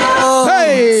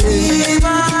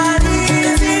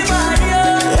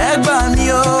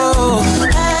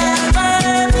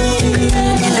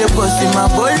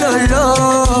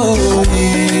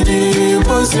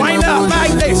 Wind up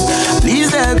like this.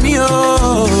 Please let me me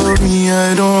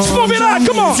I don't move it on,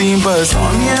 come on. Simple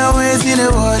song, yeah, wait till the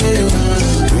water.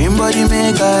 Green body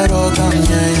make I rock,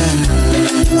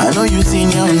 yeah. I know you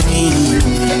seen your me.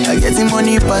 I get the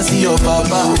money pass your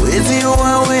papa. Wait till you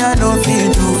want way I don't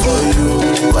feel do for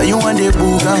you. Why you want the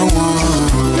book and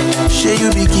one? Share you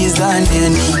be kiss and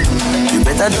any. You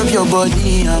better drop your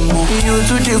body and move. You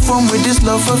to take form with this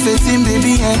love for facing,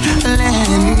 baby, and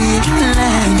land me.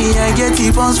 I get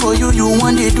the bounce for you, you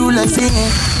want to do like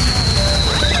saying.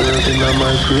 Everything on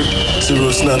my grip. 0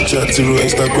 Snapchat, 0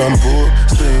 Instagram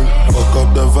posting. Fuck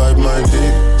up the vibe, my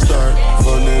dick. Start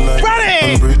falling like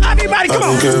ready. break. Everybody, come on.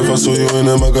 I don't care if I saw you in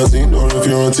a magazine or if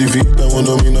you're on TV. That one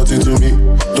don't mean nothing to me.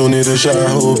 Don't need a shower,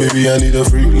 oh baby, I need a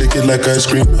free. Lick it like ice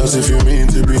cream, as if you mean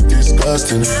to be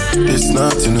disgusting. It's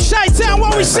nothing. Shy-Town,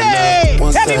 what we say?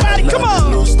 Everybody, come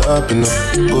on. No stopping up,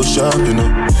 go shopping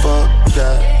up. Fuck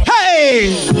that.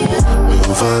 Hey!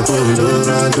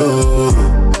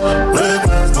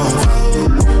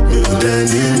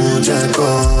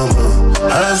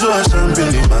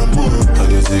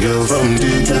 Girl from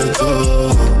the ghetto,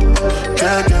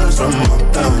 cat girls from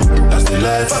uptown. That's the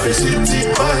life of a city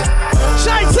boy.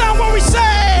 Shy-Town, what we say?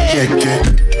 Yeah, yeah,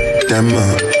 Dama,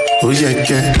 oh yeah,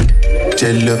 yeah,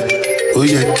 Jello, oh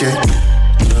yeah, yeah,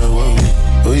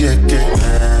 oh yeah, yeah,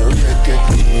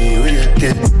 oh yeah,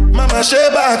 yeah. Mama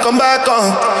Sheba, come back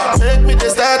on. Make me the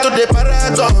start to the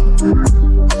paragon.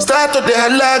 Start to the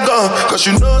halagon. Cause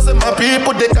you know say my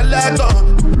people they calagon.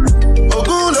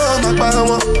 Oguno my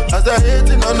power. As they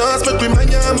hating on us, make we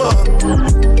manyamo.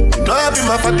 You know I be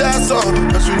my father's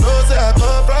son. Cause you know say I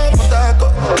come from Potako.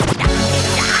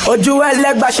 Oju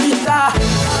like Bashita.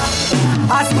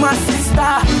 Ask my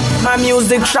sister. My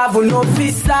music travel no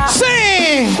visa.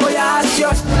 Sing! Oh yeah, ask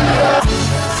your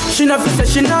she never said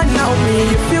she not know me.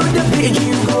 You feel the beat,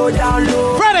 you go down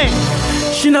low. Ready?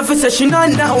 She never said she not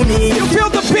know me. You feel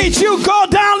the beat, you go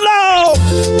down low.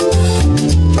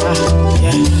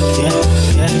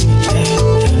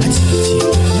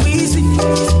 Weezy.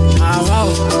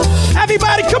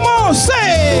 Everybody, come on,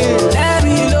 say. Let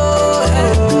me know.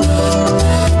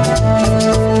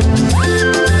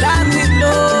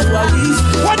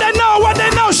 What they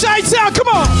know, Shy-Town, come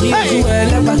on. Hey,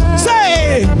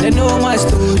 say. They know my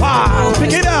story. Wow,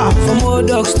 pick it up. From old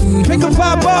dogs to pick a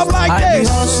pop up like this.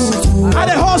 I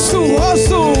did hustle.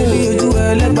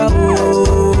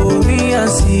 Me and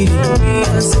see.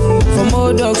 From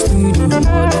old dogs to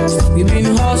we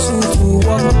been hustle to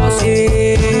walk.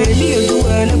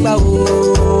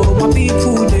 My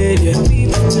people dead.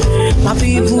 My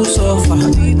people suffer.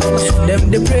 Them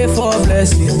they pray for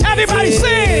blessings. Everybody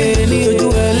sing.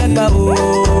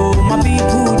 My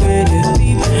people dead.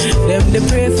 Them they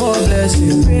pray for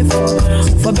blessings.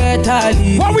 For better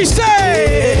living. What we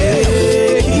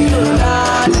say?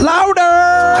 Louder.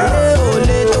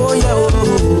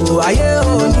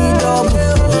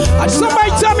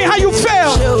 Somebody tell me how you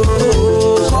feel.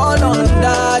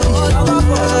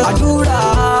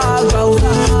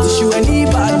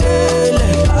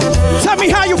 Tell me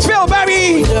how you feel,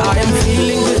 baby. I am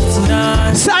feeling good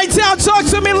tonight. Shy-Town, talk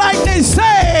to me like this.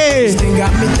 Hey.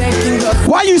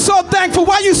 Why you so thankful?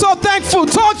 Why you so thankful?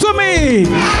 Talk to me.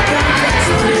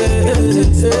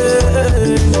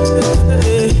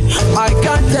 I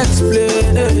can't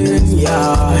explain.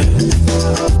 Yeah.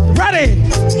 Ready?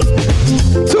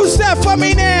 Two-step for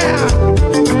me now.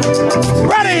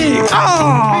 Ready?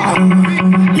 Oh.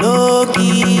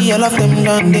 Low-key, all of them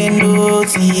done they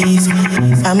notice.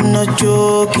 I'm not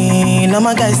joking. All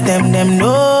my guys, them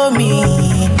know me.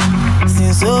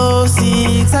 Since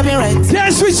 06, I've been right.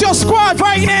 Dance with your squad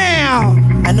right now.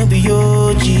 I know be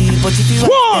OG, but if you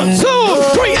 1,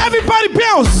 2, 3, everybody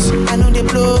bounce. I know they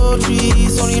blow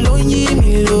trees, only lonely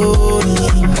me lonely.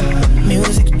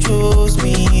 Music chose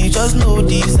me, just know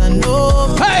this and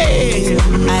know. Hey!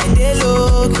 I dey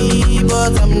low key,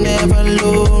 but I'm never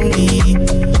lonely.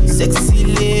 Sexy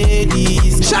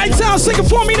ladies. Shy-Town, sing it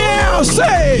for me now.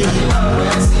 Say.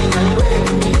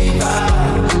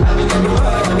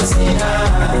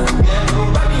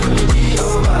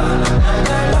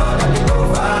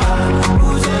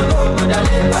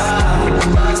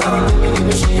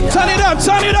 Turn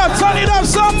it up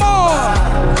some more.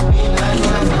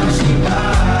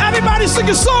 Everybody sing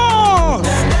a song.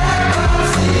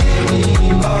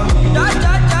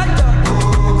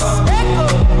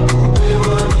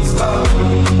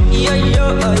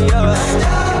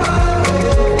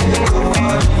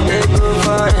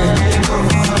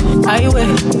 Highway,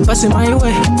 passing my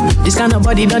way. This kind of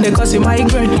body done they cause it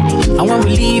migraine. And when we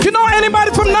leave, you know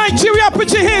anybody from Nigeria,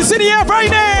 put your hands in the air right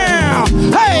now.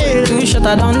 Hey, 2 shot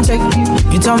I don't take.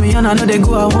 You tell me and I know they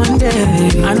go out one day.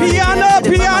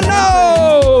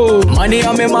 Piano. Money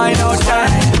on me mind outside.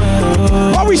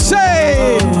 What we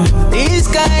say? This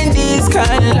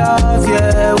kind love,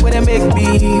 yeah, when they make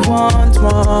me want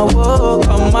more. Whoa,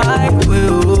 come my way.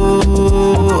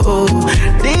 Oh.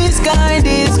 This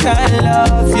kind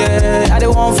love, yeah, I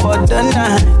don't want for the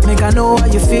night. Make I know how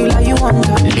you feel, like you want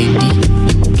that.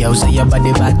 Lady, girl say your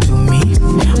body back to me.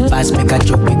 Pass make a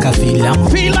joke, make a feel am.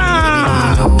 Feel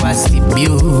am. You know I sleep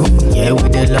you, yeah,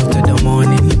 with the love to the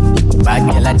morning. Bad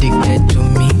girl addicted to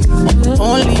me.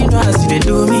 Only you know how see they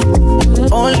do me.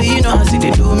 Only you know how see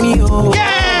they do me. Oh yeah.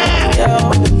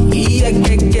 Yeah.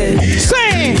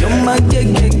 Sing. You're my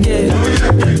gig.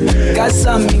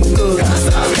 Casamigos.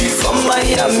 From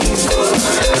Miami.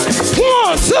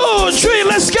 1, 2, 3,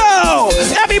 let's go!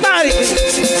 Everybody!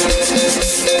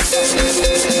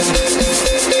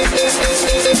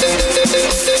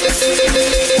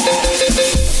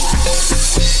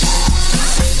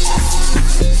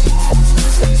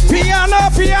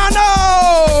 Piano!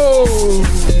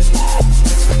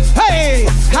 Hey!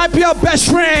 Hype your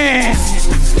best friend!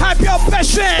 Hype your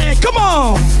best friend! Come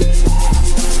on!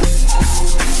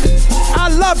 I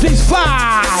love this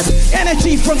vibe.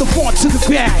 Energy from the front to the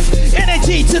back.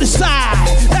 Energy to the side.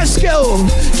 Let's go.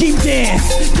 Keep there.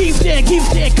 Keep there. Keep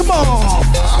there. Come on.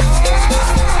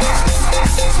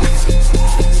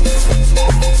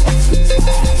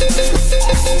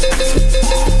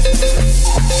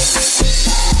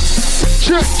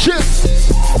 Chip.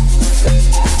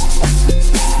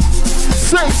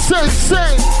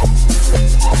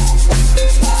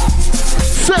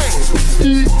 Say.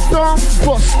 He don't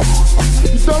bust.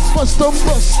 He don't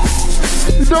bust.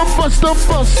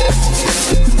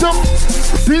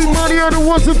 D-Money on the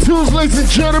ones and twos, ladies and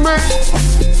gentlemen.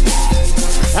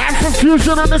 Afro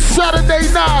Fusion on a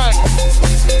Saturday night.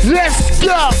 Let's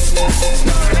go.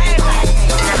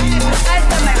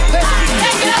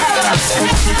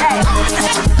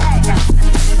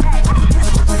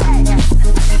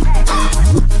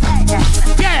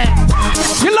 Yeah.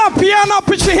 You love piano,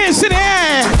 put your hands in the air.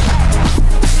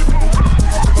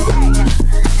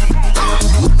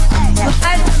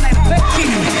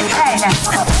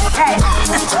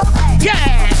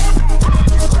 Yeah.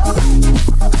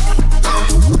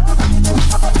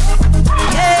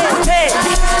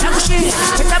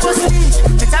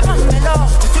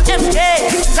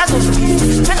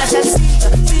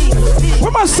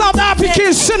 Where my South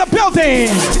Africans in the building?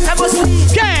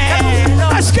 Yeah,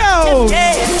 let's go.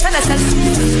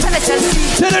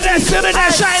 To the dance,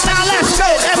 right now, let's go,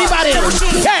 everybody.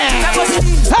 Yeah,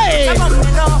 hey.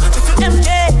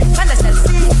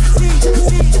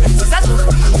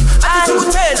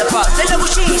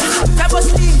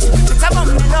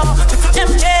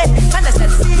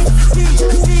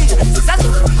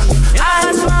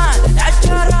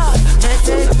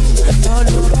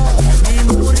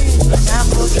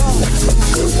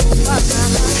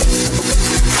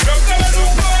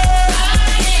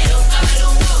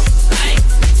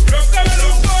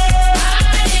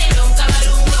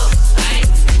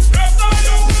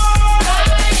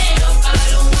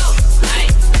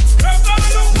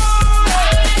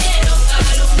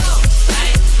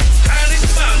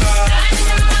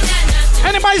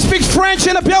 Anybody speaks French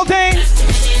in the building?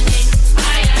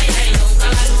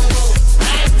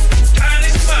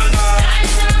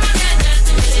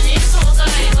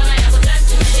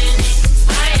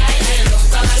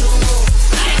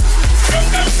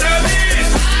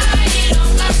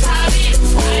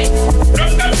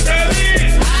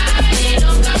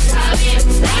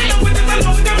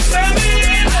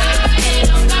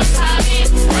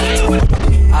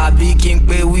 I be King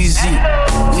Pay Weezy,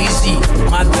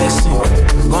 my blessing.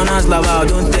 Gunners love out,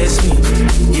 don't test me.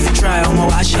 If you try, I'm a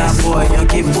wash out boy. You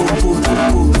keep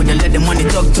boop. When you let the money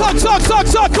talk.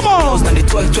 Come on. Then they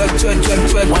twerk.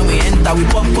 When we enter, we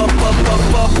pop.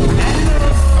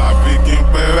 I be King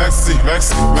Pay Vexy.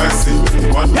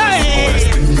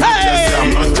 Hey,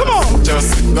 come on.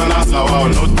 Chelsea, Gunners love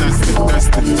out, no testing.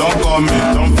 Don't call me,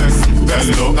 don't vex me.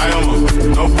 Bello,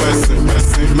 Diamond, no pressing.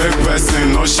 Make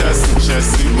pressing, no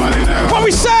chasing. What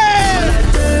we say?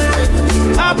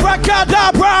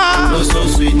 Abracadabra. You're so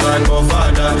sweet, my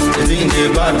godfather. The thing they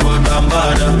bad, but I'm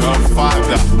bad.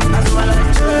 Godfather.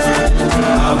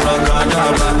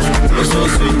 Abracadabra. You're so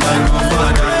sweet, my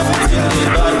godfather. The thing they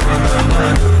bad, but I'm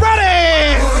bad. Ready?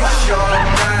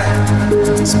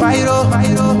 Spyro,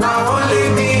 now only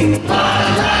me.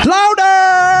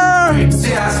 Louder.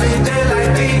 See, I spend day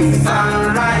like this.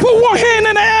 Put one hand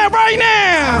in the air right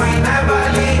now.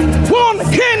 One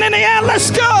hand in the air, let's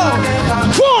go.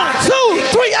 1, 2,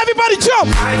 3, everybody jump.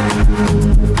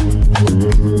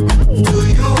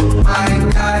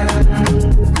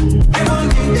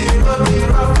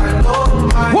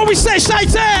 What we say,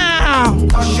 Shaitan?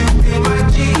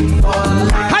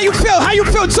 How you feel?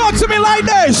 Talk to me like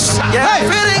this. Yeah, hey.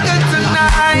 Feeling good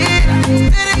tonight.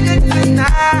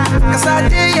 Cause I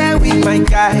did yeah with my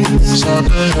guys.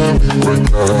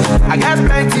 I got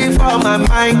plenty for my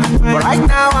mind, but right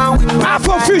now I'm with my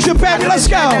Afro Fusion, baby, let's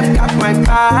go. Got my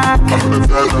back.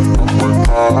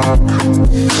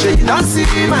 Sure you don't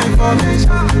see my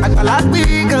formation. I got a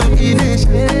big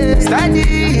combination.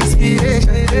 Steady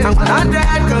inspiration. I'm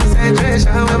 100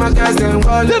 concentration when my guys don't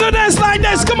roll. Do the dance like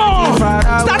this, come on.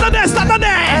 Start the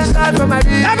dance.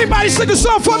 Everybody sing a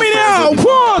song for me now. 1,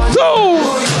 2.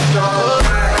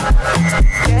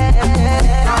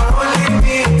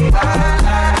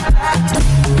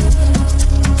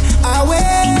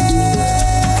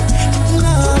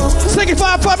 Sing it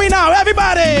for me now,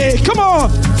 everybody. Come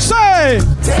on, say.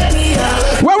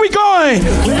 Where we going?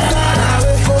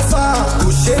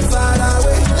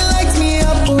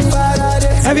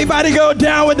 Everybody go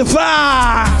down with the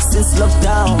fire. Since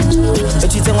lockdown,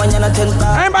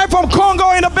 anybody from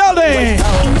Congo in the building?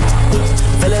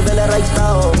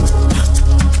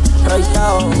 Right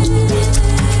now,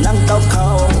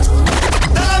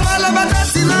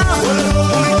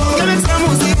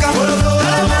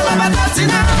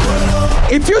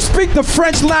 if you speak the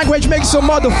French language, make some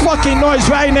motherfucking noise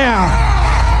right now.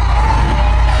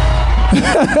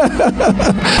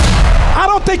 I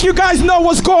don't think you guys know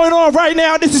what's going on right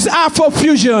now. This is Afro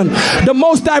Fusion, the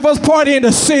most diverse party in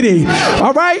the city.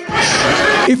 All right?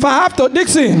 If I have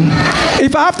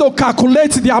to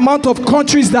calculate the amount of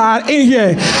countries that are in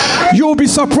here, you'll be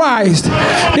surprised.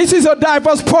 This is a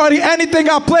diverse party. Anything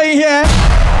I play here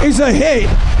is a hit.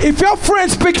 If your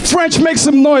friends speak French, make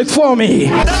some noise for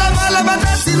me.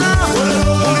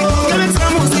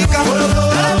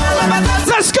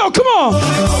 Let's go, come on.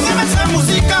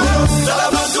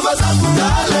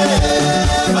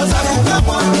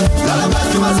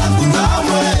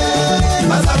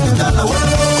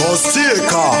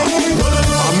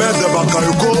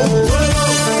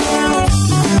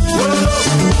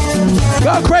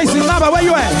 Go crazy, Lava, where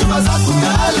you at?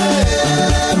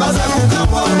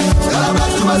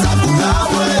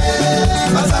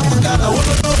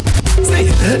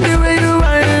 The way you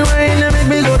whine, make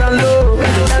me go down low,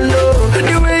 down low.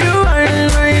 The way you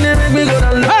whine, make me go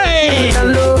down low,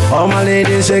 down low. All my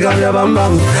ladies shake up your bum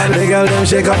bum. The girls them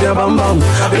shake up your bum bum.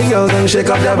 The girls them shake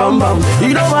up their bum bum.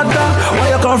 You know what? Where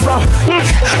you come from?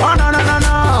 Oh no no no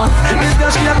no. This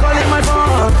girl she a calling my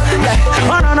phone.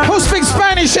 Yeah. Oh no no. Who speaks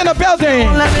Spanish in the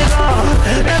building? Let me go.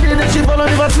 Every day she follow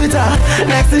me for Twitter.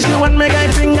 Next thing she want me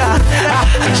guy finger.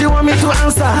 She want me to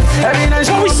answer. Every night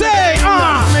she what we say?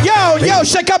 Yo,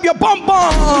 shake up your bum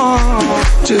bum.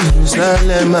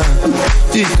 Jerusalem,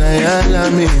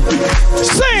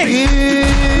 sing.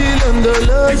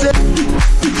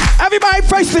 Everybody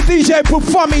face the DJ booth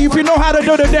for me if you know how to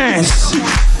do the dance.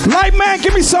 Light man,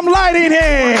 give me some light in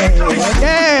here.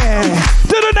 Yeah.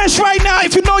 Do the dance right now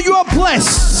if you know you are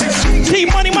blessed.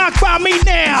 Keep money marked by me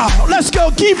now. Let's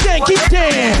go, keep that.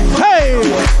 Hey.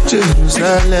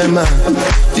 Jerusalem,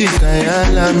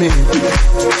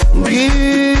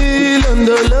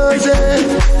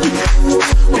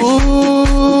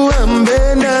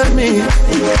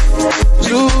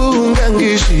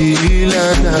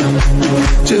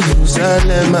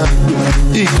 Jerusalem,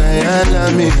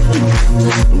 ikayalami,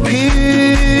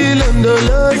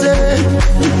 ilondoloze,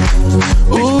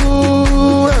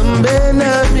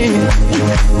 ambenami,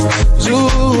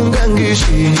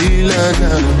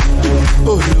 zungangishilana,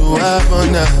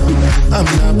 Oluwabona, I'm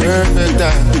not perfect, I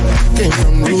came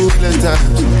from ruthless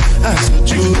times, as a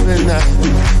juvenile,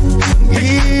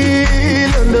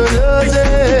 ilondoloze,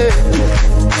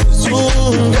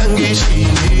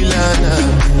 zungangishilana.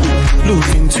 Look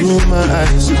into my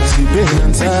eyes, see pain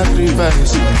and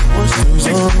sacrifice. What's news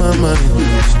on my mind?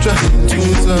 Trying to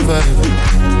survive.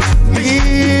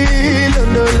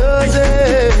 Ilondoloze,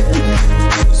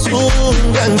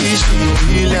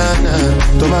 Sungangishilana.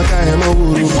 Tomaka ema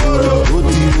wuru,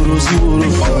 oti wuru si wuru.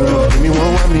 Mi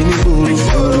wawa mini wuru,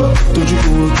 tojuku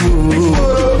wuru.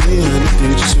 Mi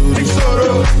heritage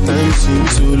suru, time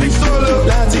seems solo.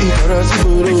 Lati karasi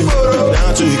wuru,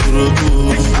 lati kuroku.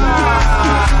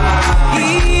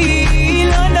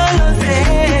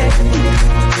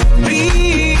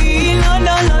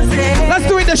 Let's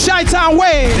do it the Chi-Town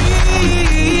way.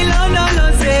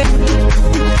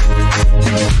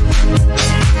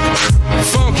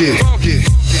 Funky.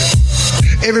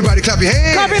 Everybody clap your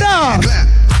hands. Clap it up.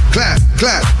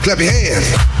 Clap your hands.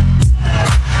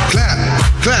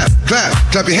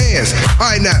 Clap your hands.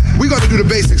 All right, now, we're going to do the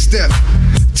basic step.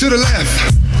 To the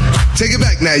left. Take it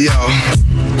back now, y'all.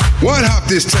 One hop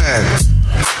this time.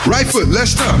 Right foot,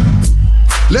 let's stomp.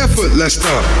 Left foot, let's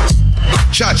stomp.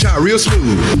 Cha-cha, real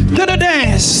smooth. To the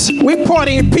dance. We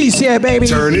party in peace here, baby.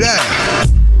 Turn it out.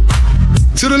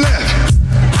 To the left.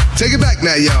 Take it back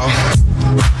now, y'all.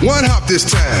 One hop this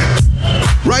time.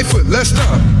 Right foot, let's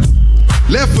stomp.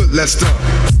 Left foot, let's stomp.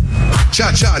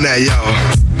 Cha-cha now, y'all.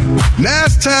 Now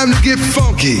it's time to get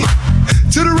funky.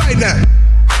 To the right now.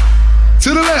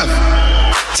 To the left.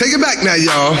 Take it back now,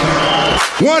 y'all.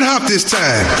 One hop this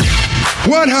time.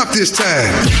 One hop this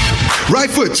time. Right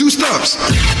foot, 2 stumps.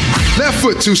 Left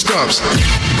foot, 2 stumps.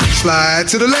 Slide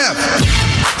to the left.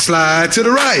 Slide to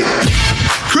the right.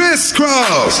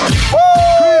 Crisscross.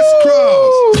 Crisscross.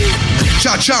 crisscross.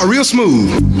 Cha-cha, real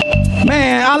smooth.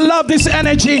 Man, I love this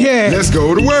energy here. Let's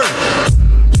go to work.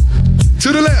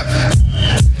 To the left.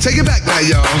 Take it back now,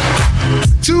 y'all.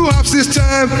 2 hops this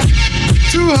time.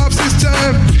 2 hops this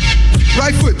time.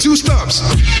 Right foot, 2 stomps.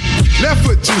 Left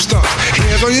foot, 2 stomps.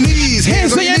 Hands on your knees.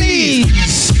 Hands on your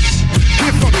knees.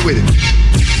 Get funky with it.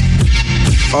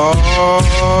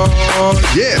 Oh,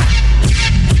 yeah.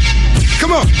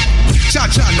 Come on.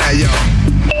 Cha-cha now, y'all.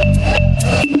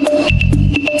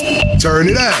 Turn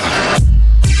it out.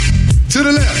 To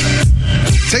the left.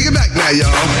 Take it back now,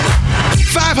 y'all.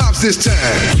 5 hops this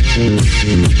time.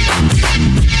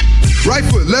 Right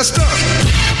foot, let's stomp.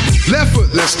 Left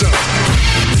foot, let's stomp.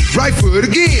 Right foot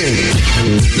again.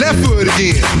 Left foot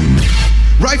again.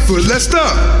 Right foot, let's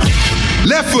stomp.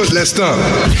 Left foot, let's stomp.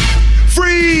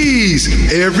 Freeze!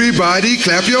 Everybody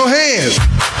clap your hands.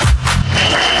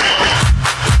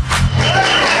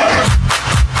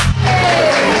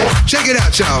 Check it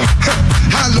out, y'all.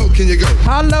 How low can you go?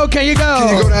 How low can you go?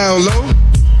 Can you go down low?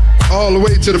 All the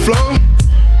way to the floor?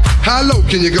 How low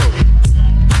can you go?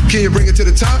 Can you bring it to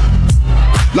the top?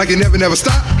 Like it never, never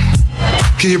stop?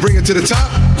 Can you bring it to the top?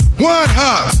 1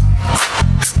 hop.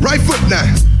 Right foot now.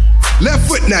 Left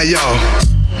foot now, y'all.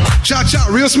 Cha-cha,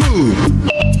 real smooth.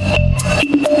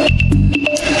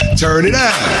 Turn it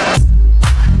out.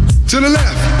 To the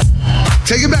left.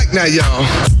 Take it back now, y'all.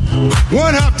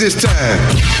 1 hop this time.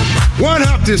 1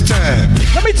 hop this time.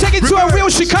 Let me take it to a real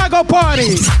Chicago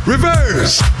party.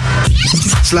 Reverse.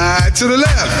 Slide to the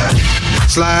left.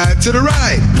 Slide to the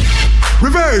right.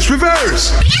 Reverse,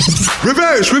 reverse.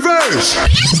 Reverse, reverse.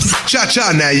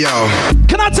 Cha-cha now, y'all.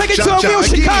 Can I take it to a real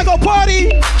again. Chicago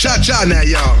party? Cha-cha now,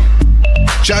 y'all.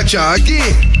 Cha-cha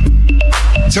again.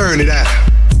 Turn it out.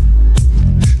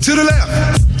 To the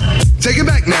left. Take it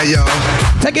back now, y'all.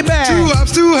 Take it back. 2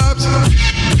 hops, 2 hops.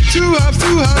 2 hops,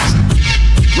 2 hops.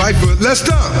 Right foot, let's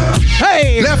stomp.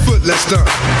 Hey. Left foot, let's stomp.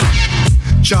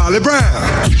 Charlie Brown.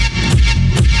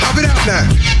 Hop it out now.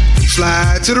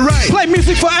 Slide to the right. Play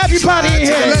music for everybody Slide in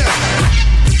to here. the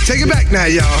left. Take it back now,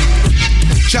 y'all.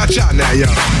 Cha-cha now,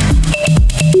 y'all.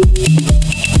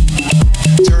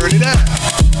 Turn it out.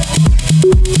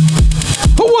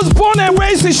 Who was born and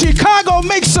raised in Chicago,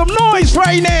 make some noise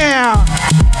right now.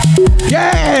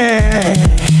 Yeah.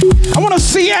 I want to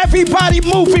see everybody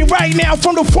moving right now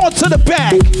from the front to the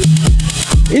back.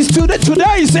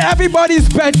 Today is everybody's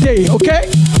birthday, okay?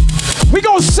 We're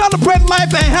going to celebrate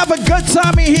life and have a good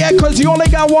time in here because you only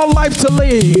got 1 life to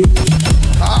live.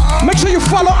 Make sure you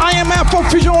follow I Am Afro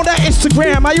Fusion on that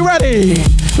Instagram. Are you ready?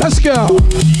 Let's go.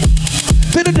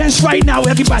 Do the dance right now,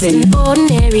 everybody. An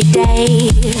ordinary day.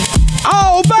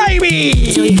 Oh, baby.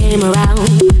 Till you came around,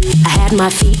 I had my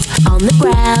feet on the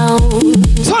ground.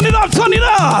 Turn it up, turn it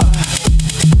up.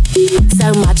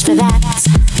 So much for that.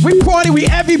 We party with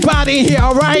everybody in here,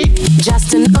 all right?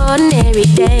 Just an ordinary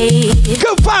day.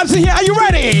 Good vibes in here, are you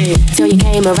ready? Till you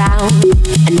came around,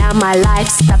 and now my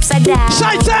life's upside down.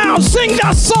 Shine down, sing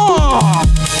that song.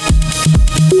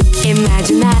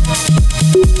 Imagine that.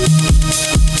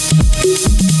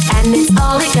 And it's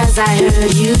all because I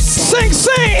heard you say.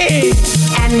 Sing.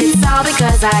 And it's all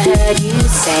because I heard you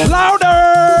say. Louder.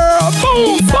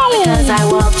 Boom, it's all boom. because I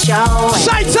walked your way.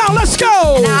 Shine down, let's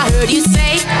go. And I heard you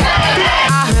say.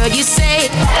 I heard you say.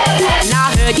 And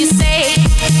I heard you say.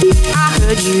 I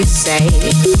heard you say.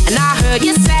 And I heard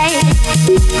you say.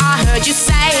 I heard you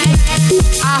say.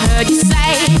 I heard you say.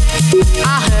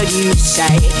 I heard you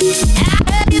say. And I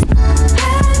heard you say.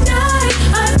 At night,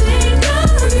 I think of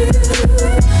you.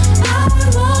 I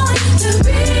want to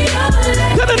be your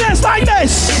lady. Do the dance like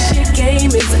this. If your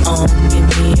game is on, give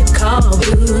me a call,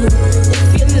 boo.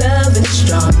 If your love is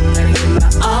strong, let me give my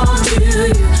all to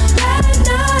you. At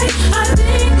night, I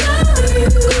think of you.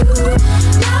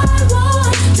 I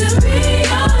want to be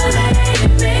your lady,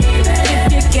 baby.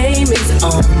 If your game is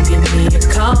on, give me a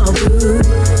call, boo.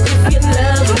 If your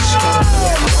love is strong.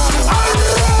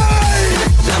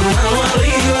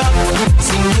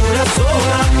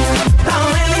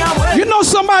 You know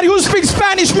somebody who speaks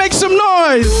Spanish, make some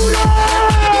noise.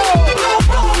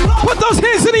 Put those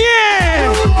hands in the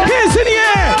air. Hands in the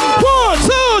air. 1,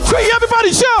 2, 3,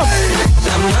 everybody jump.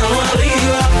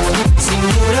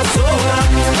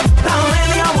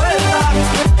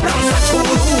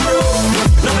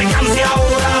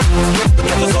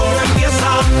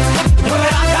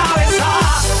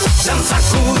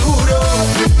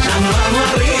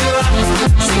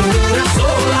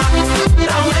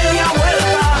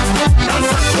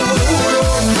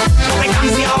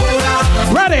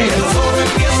 Ready?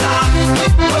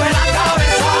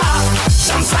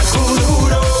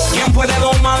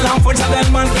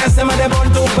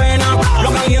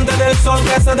 visor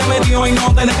que se te metió y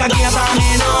no te deja quieta,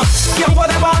 nena. ¿Quién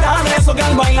puede parar eso que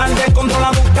al bailar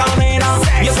descontrola tu cadera?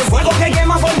 Y ese fuego que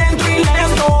quema por dentro y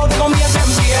lento te convierte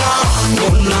en piedra.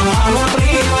 Con la mano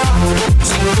arriba,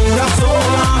 cintura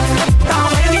sola, da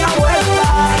media vuelta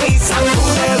y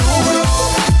sacude duro.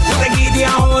 No te quites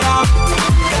ahora,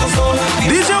 que tú solo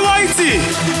DJ Whitey,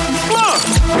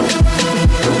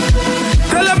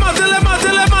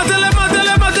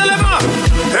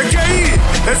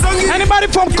 Anybody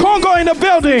from Congo in the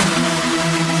building?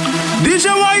 DJ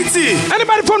Whitey.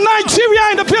 Anybody from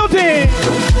Nigeria in the building?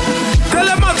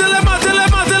 Telema.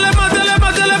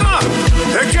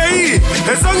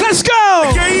 Let's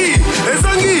go.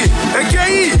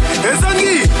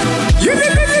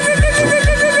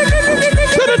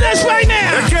 To the dance right now.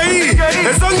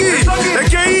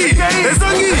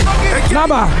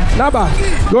 Naba,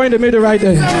 go in the middle right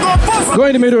there. Go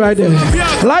in the middle right there.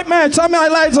 Light man, turn my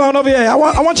lights on over here. I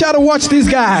want y'all to watch this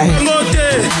guy.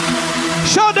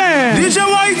 Show them. DJ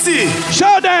Whitey.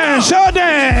 Show them.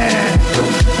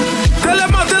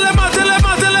 Telema.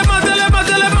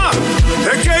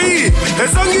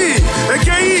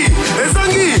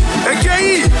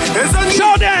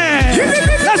 Show them.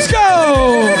 Let's go.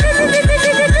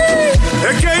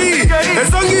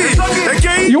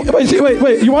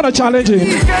 Wait. You want to challenge him?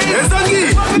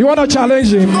 You want to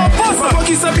challenge him?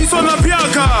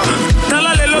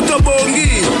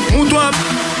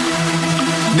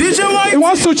 He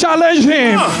wants to challenge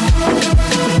him.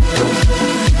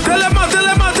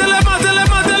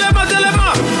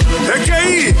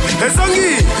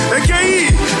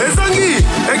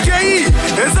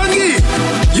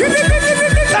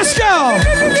 Let's go.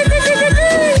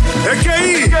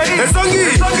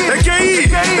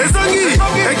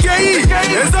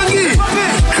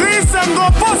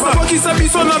 Bakisa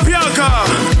biso na piaka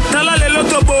tala lelo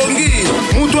to bongi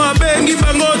mutu abengi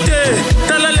bangote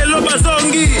tala lelo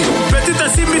bazongi petita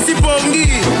simisi bongi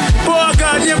po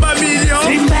aganye ba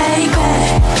million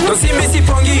to simbisi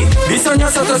pongi biso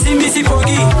nyoso to simbisi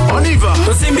pongi on y va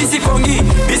to simbisi pongi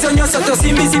biso nyoso to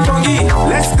simbisi pongi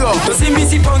let's go to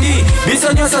simbisi pongi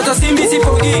biso nyoso to simbisi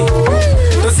pongi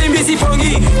to simbisi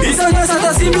pongi biso nyoso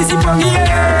to simbisi pongi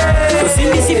to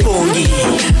simbisi pongi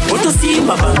oto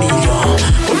simba ba million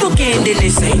oto kende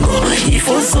nesengo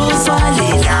ifo so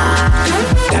swalela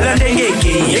dala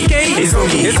ndengeke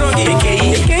ezongi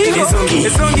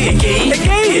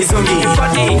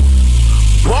party.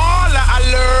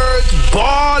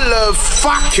 Baller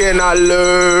fucking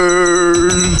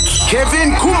alert.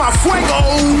 Kevin Kuma Fuego,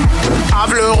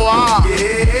 Ave le roi.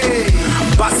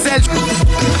 Bassel.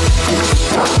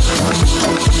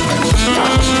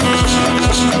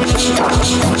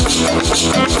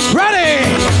 Ready?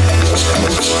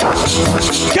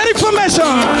 Get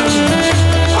information.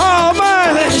 Oh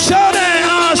man, show them.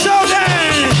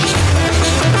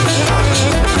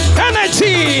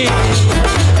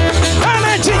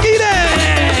 Energy, get it.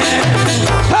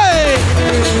 Hey,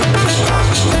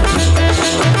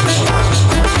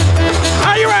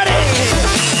 are you ready?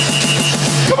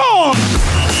 Come on.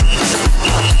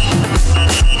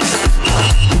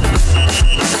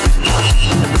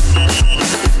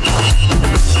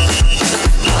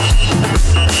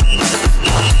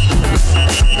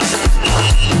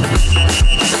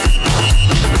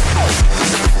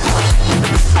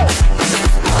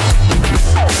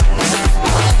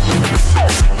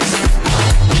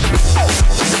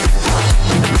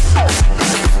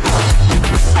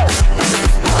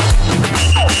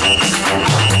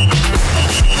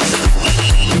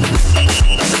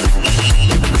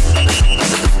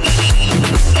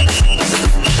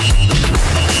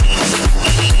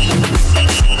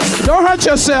 Don't hurt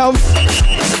yourself.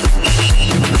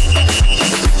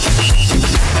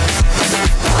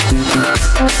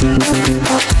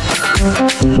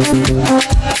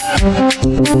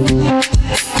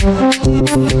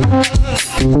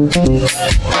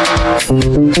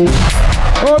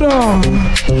 Hold on.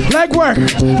 Leg work.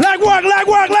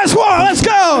 Let's walk. Let's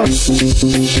go.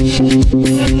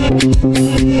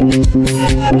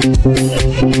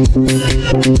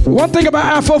 One thing about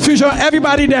Afro Fusion,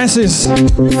 everybody dances.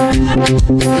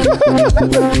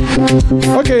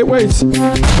 Okay, wait.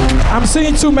 I'm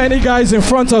seeing too many guys in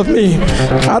front of me.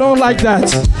 I don't like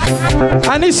that.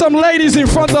 I need some ladies in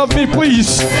front of me,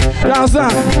 please. Dance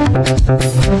down.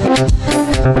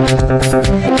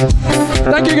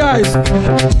 Thank you, guys.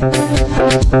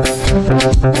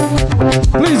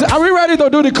 Please, are we ready to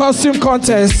do the costume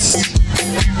contest?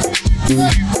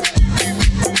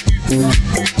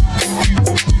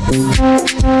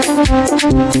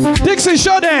 Dixie,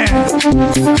 show them.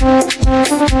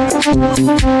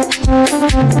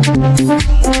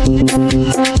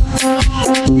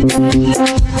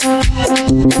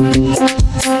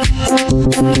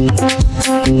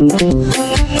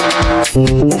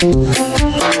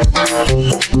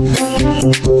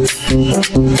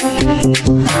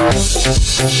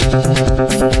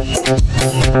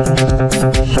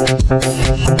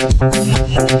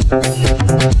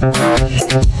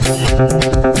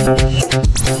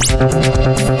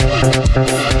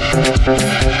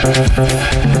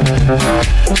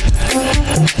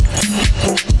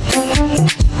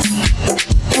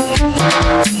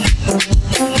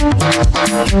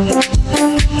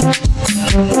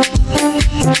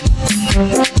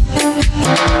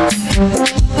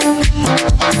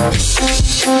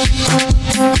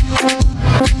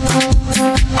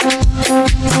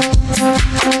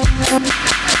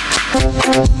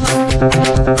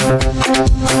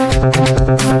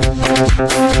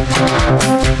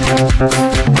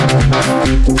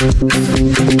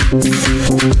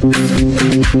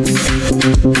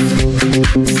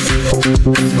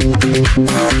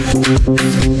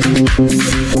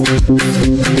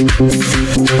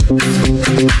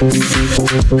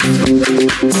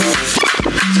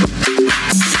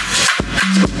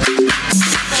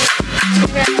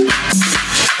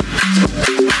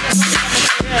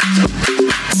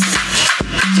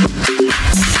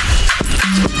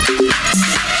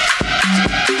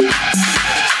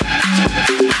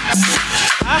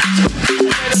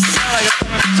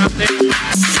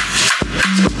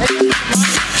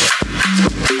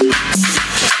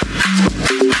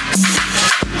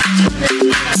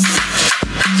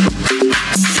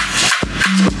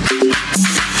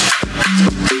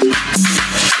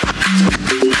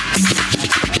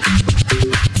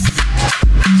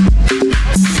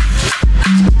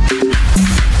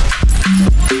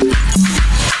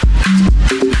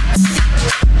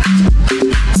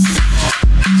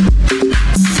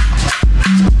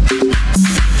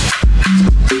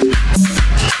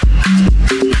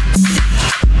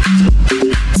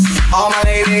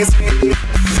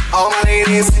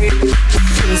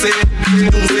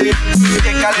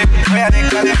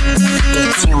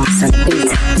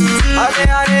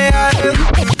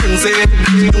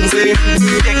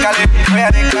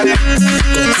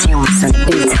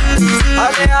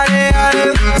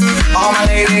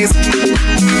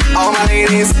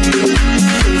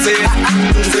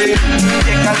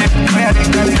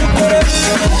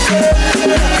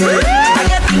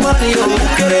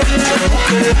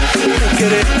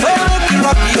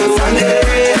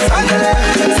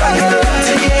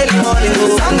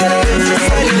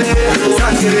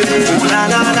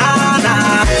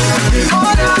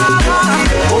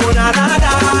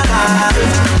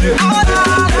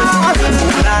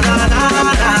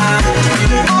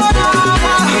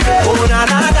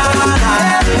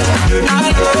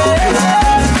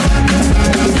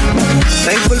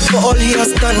 Thankful for all he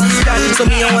has done. So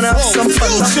me, I wanna have some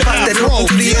fun. They don't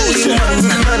to the only one.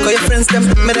 Call your friends, them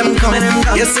come.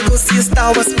 Yes, you go see a star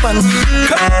was fun.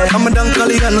 I'm a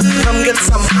Dunkalian, come get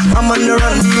some. I'm on the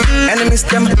run. Enemies,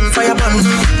 them fire burn.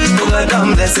 Oh,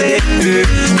 damn, they say,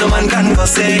 no man can go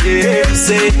say,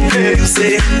 say.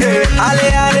 Ale.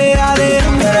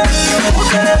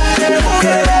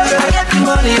 I get the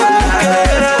money,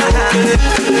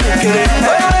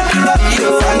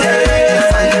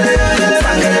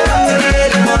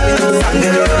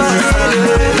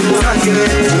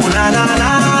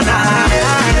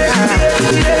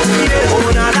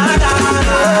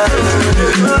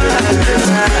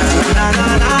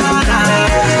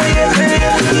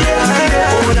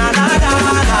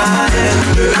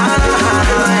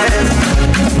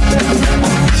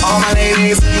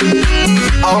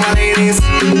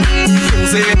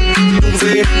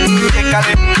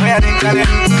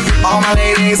 all my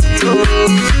ladies,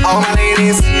 all my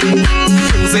ladies,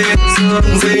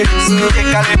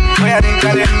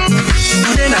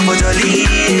 then I'm jolly,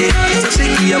 so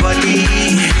shake your body.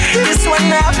 This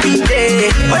one happy day,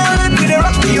 well let me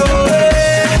rock you away.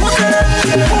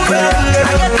 I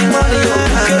got the money,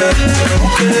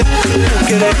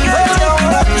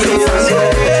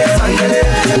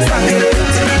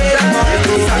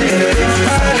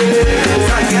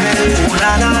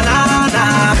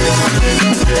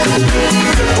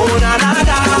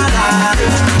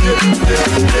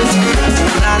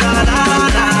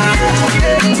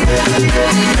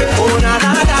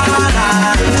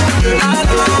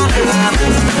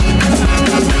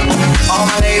 all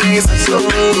my ladies are slow,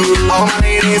 all my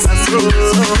ladies are slow.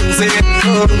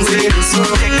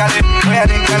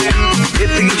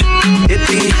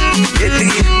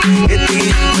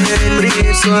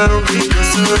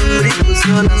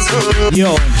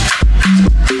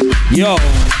 Yo.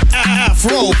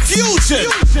 Afro Fusion.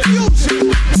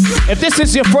 If this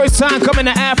is your first time coming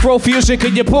to Afro Fusion,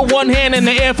 could you put one hand in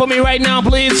the air for me right now,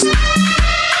 please?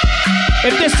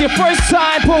 If this is your first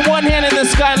time, put one hand in the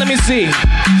sky. Let me see.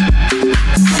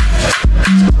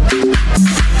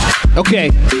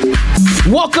 Okay.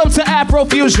 Welcome to Afro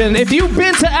Fusion. If you've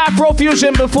been to Afro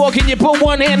Fusion before, can you put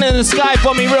one hand in the sky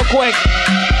for me real quick?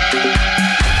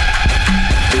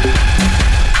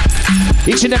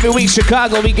 Each and every week,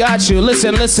 Chicago, we got you.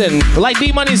 Listen. Like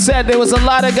D-Money said, there was a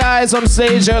lot of guys on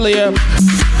stage earlier.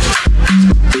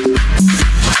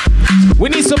 We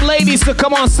need some ladies to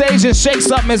come on stage and shake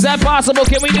something. Is that possible?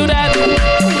 Can we do that?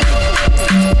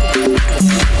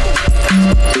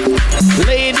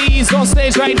 Ladies on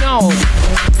stage right now.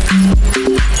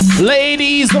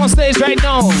 Ladies on stage right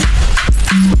now.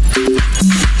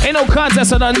 Ain't no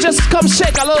contest or nothing. Just come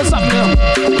shake a little something.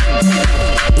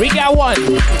 We got one.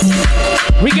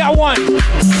 We got one.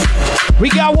 We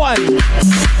got one.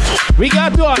 We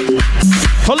got one.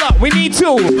 Hold up, we need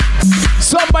two.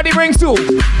 Somebody bring two.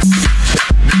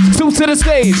 Two to the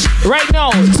stage. Right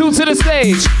now, two to the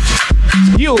stage.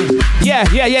 You. Yeah.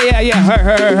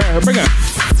 Her. Bring her.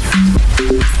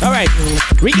 All right,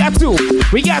 we got two.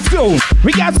 We got two.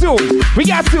 We got two. We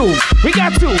got two. We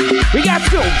got two. We got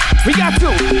two. We got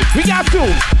two. We got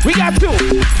two. We got two.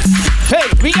 Hey,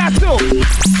 we got two.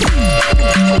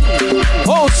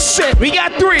 Oh shit, we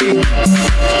got three.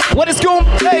 What is going?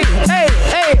 Hey,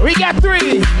 we got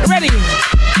three. Ready?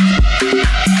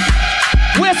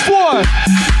 Where's four?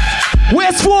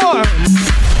 Where's four?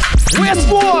 Where's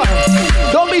four?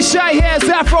 Don't be shy here, it's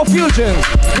Afro Fusion.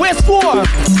 Where's four?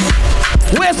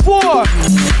 Where's four?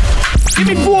 Give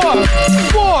me four.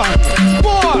 Four.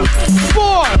 Four.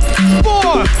 Four.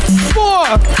 Four.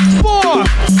 Four. Four.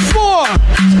 Four.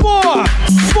 Four.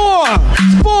 Four.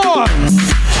 Four.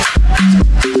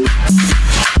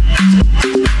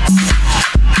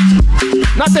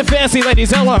 Nothing fancy,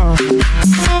 ladies. Hello.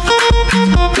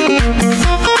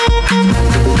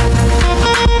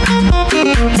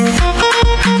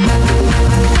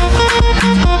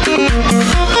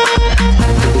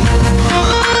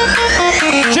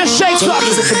 Just shake something.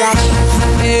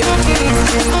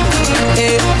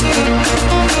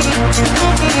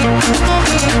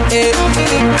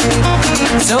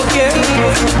 It's okay.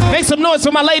 Make some noise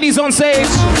for my ladies on stage.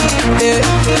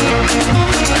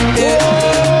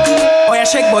 Oh yeah,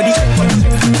 shake body.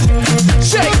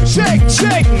 Shake.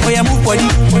 Oh yeah, move body.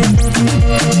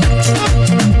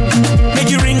 Make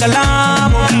you ring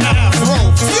alarm.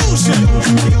 Fusion.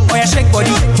 Oh yeah, shake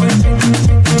body.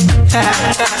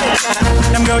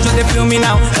 Them girls just they feel me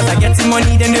now. Cause I get some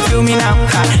money, then they feel me now.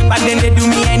 Back then they do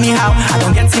me anyhow. I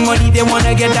don't get some money, they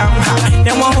wanna get down.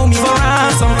 They want hold me for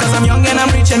ransom. Cause I'm young and I'm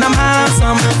rich and I'm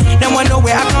handsome. They want know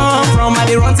where I come from. I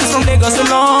they run things from Lagos to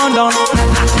London.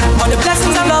 All the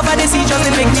blessings and love I they see just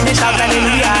they make me they shout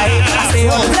hallelujah. I say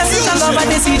all the blessings and love I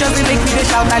they see just they make me they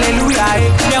shout hallelujah.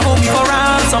 They hold me for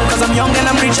ransom. Cause I'm young and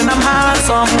I'm rich and I'm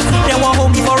handsome. They want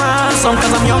hold me for ransom.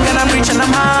 Cause I'm young and I'm rich and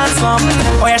I'm handsome.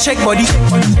 Oh yeah, shake body.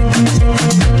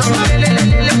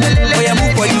 Oh yeah,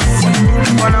 move body.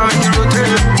 Wanna make you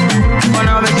rotate.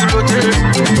 Wanna make you rotate.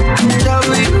 Shall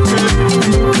we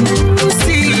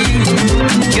see?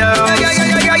 Girl,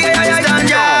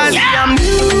 yeah. I'm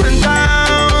new in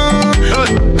town.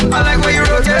 I like where you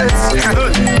rotate.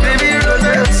 Baby, you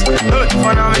rotate.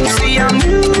 Wanna make you see I'm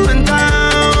new in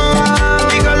town.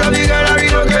 Because of the girl I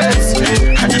relocate.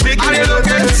 Make you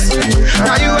relocate.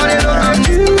 Now you are the love I'm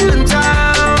new in town.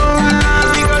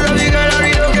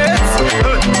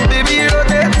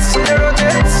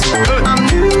 I'm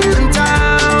new in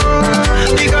town.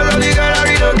 Because of the girl I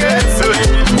relocate.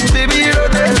 Baby, you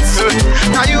rotate.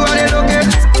 Now you are the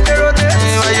locate. They rotate.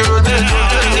 Why you rotate?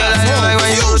 Girl, I like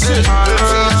when you rotate.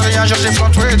 I just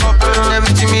fluctuate.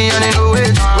 Everything me and it no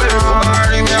wait.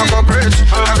 Party me and corporate.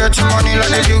 I get your money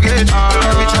like that you get.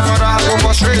 Every time for that I go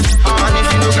for straight. And if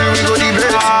you look at we go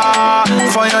debate.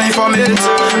 For your informate.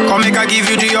 Come make I give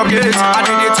you the update. I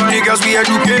did it to the girls we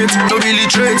educate. No really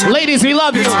trade. Ladies, we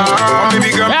love you.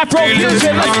 Baby girl, Afro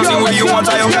Fusion, let's go. What you want,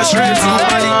 I orchestrate.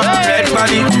 Red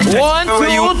body. 1,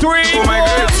 2, 3,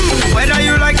 4. Whether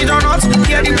you like it or not,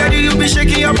 get it ready, you be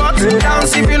shaking your butt.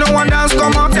 Dance if you know one dance,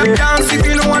 come out. Dance if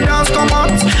you know one dance, come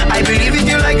out. I believe if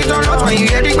you like it or not, when you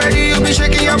get it ready, you be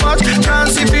shaking your butt.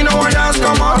 Dance if you know one dance,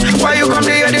 come out. Why you come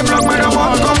there, they block my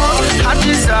number, come out. Hot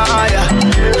desire,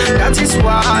 that is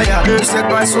why you set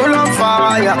my soul on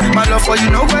fire. My love for you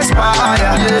no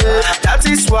expire. That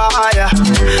is why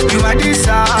you my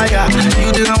desire.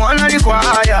 You the one I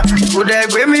require. Would they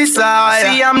bring me sire?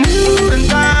 See, I'm new in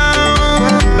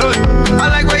town. I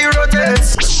like where you rotate.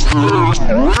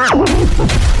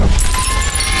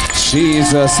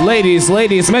 Jesus. Ladies,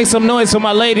 make some noise for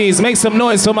my ladies. Make some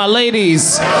noise for my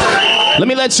ladies. Let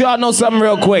me let y'all know something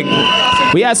real quick.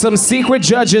 We had some secret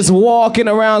judges walking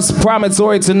around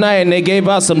Promontory tonight, and they gave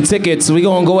out some tickets. We're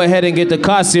going to go ahead and get the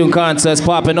costume contest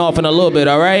popping off in a little bit,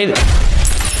 all right?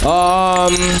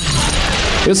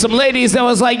 There's some ladies that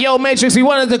was like, yo, Matrix, we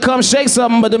wanted to come shake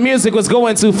something, but the music was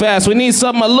going too fast. We need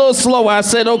something a little slower. I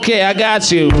said, okay, I got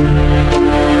you.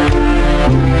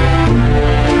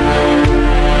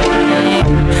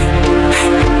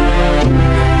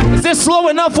 Is this slow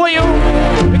enough for you?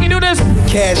 We can do this.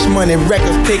 Cash Money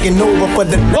Records taking over for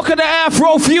the. Look at the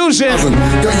Afro Fusion. Girl,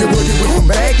 you're working with some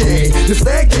bag, yeah. Just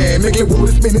that, yeah. Make it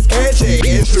work, spin this cash, yeah.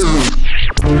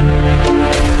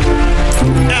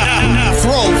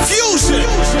 Afro Fusion.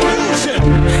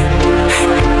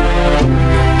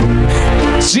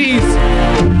 Jeez.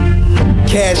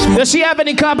 Does she have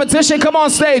any competition? Come on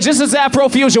stage. This is Afro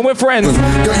Fusion. We're friends.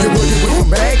 Girl, you're working with some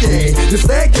bag, yeah. Just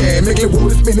that, yeah. Make it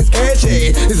work, spin this cash,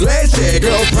 yeah. This last, yeah.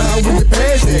 Girls proud with your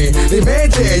passion. They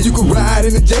mad, yeah. You can ride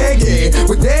in the Jag, yeah.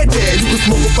 With that, yeah. You can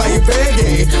smoke a fire bag,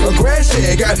 yeah. A grass,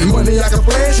 yeah. Got money I can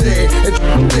flash, yeah.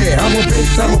 Yeah, I'm a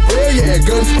bitch, I'm a player, yeah.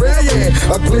 Gun spray, yeah.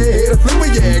 A clear head, a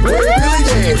flipper, yeah. Great Billy,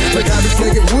 yeah. Like I be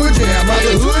slinging wood, yeah. I'm out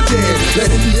the hood, yeah.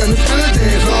 Let it be understood,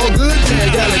 yeah. It's all good,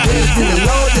 yeah. Got a gas in the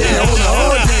law, yeah. On the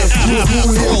hard, yeah. You a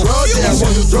fool in the road, yeah. I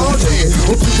want to draw, yeah.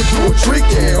 Hope you can do a trick,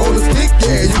 yeah. On the stick,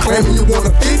 yeah. You claiming you want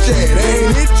a bitch, yeah.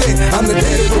 They ain't it, yeah. I'm the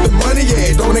daddy with the money,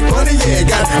 yeah. Don't act funny, yeah.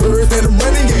 Got birds and I'm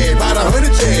running, yeah. About 100,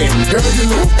 yeah. Girl, you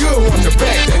look good, want to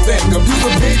back that thing up. You a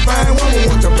big fine woman,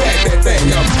 want to back that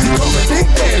thing up. You come and think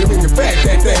daddy when you back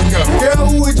that thing up. Girl,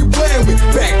 who would you playing with?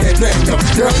 Back that thing up.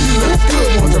 Girl, you look good,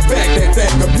 want to back that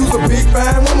thing up. You a big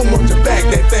fine woman, want to back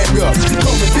that thing up. You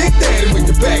come and think daddy when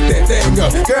you back that thing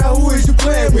up. Girl, who is you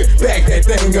playing with? Back that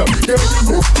thing up. Girl, you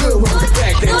look good, want to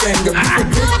back that thing up. You a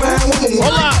big fine woman,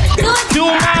 want to back that thing up. Do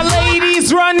my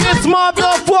ladies run this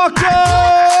motherfucker?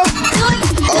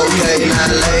 Okay,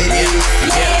 now ladies,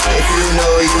 if you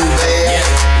know you bad,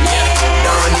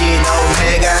 don't need no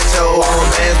man, got your own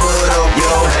man, put up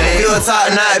your hand. You a top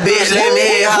night bitch, let me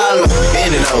hear holler.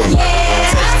 Bend it over,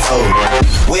 touch your toe,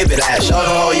 whip it out, show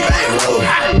them how you bankroll.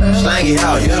 Slang it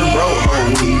out, you're the broke hoe.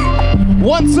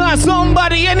 One time,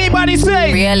 somebody, anybody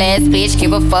say. Real ass bitch,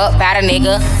 give a fuck about a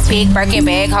nigga. Big Birkin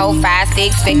bag, hold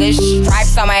 5-6 figures.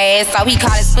 Stripes on my ass, so he call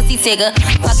his pussy tigger.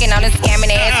 Fucking on a scamming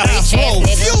ass, rich ass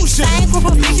nigga. Same group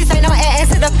of bitches, ain't no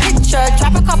ass to the picture.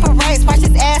 Drop a couple rights, watch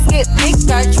his ass get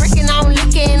bigger. Drinking, I'm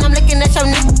licking, I'm looking at your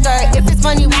nigga. If it's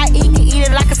money, why eat, can eat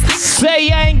it like a stick. Say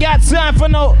you ain't got time for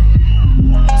no.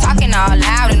 Talking all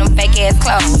loud in them fake ass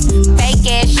clothes. Fake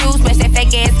ass shoes, match that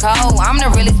fake ass coat. I'm the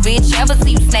realest bitch ever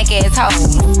see, you snake ass hoe.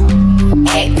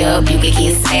 Act up, you could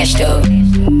get snatched up.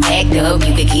 Act up,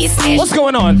 you could get snatched up. What's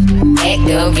going on? Act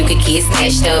up, you could get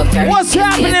snatched up. What's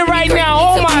happening right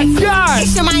now? Oh my gosh.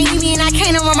 It's Miami and I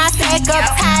can't run my stack up.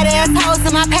 Tired ass hoes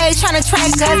in my page trying to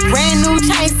track us. Brand new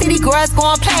chain city girls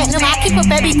going platinum. I keep a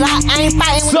baby Glock, I ain't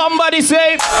fighting with. Somebody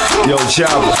say. Yo,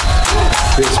 Chopper,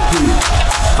 bitch, Pete.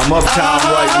 I'm uptown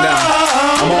right now.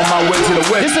 I'm on my way to the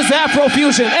west. This is Afro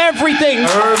Fusion. Everything.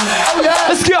 Oh yeah.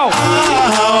 Let's go. Oh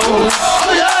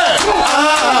yeah.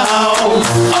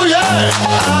 Oh yeah.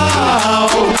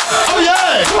 Oh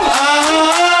yeah.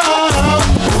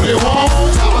 Who they want?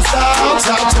 Top style.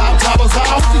 Top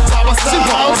style.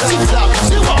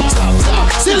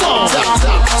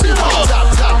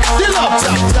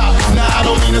 Nah, I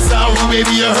don't mean to sound rude,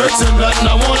 baby, it hurts and nothing.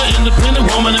 I want an independent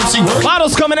woman if she works.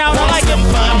 Bottles coming out, I like them.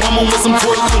 Fine woman with some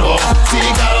twerk with her. She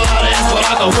ain't got a lot of ass, but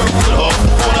I can work with her.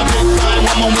 Want a big fine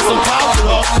woman with some power with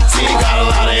her. She ain't got a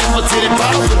lot of ass, but titty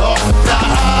power with her.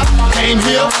 Nah, I came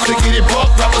here to get it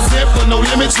buck, represent for no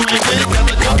limits. You ain't with it, got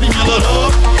the company Miller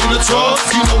Hub in the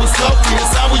trucks. You know what's up, we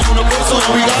inside with Universal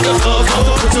and we got the thugs.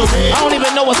 I don't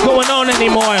even know what's going on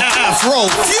anymore. Afro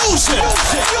Fusion.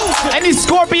 Any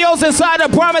Scorpios inside the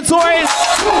Promontory?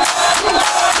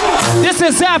 This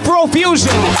is Afro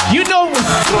Fusion. You know,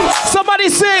 somebody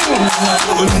sing.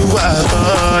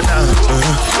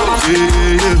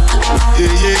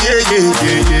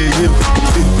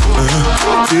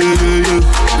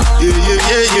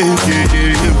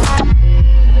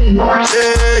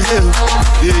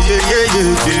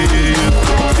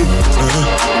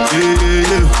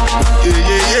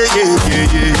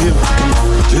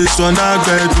 This one I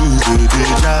get to the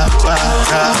deja.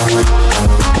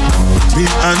 Me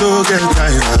I no get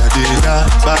time of deja.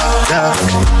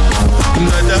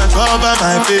 Let cover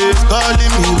my face,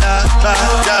 calling me la.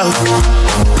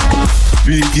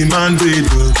 Biggie man, we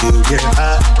don't get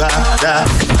bad.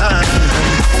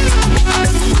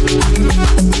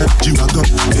 You are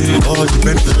gonna pay all the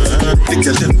benefits. the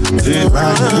girl them.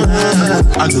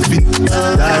 I love it.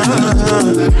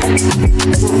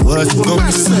 What's going on?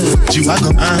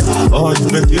 G-Wagon, all the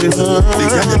baby. The girl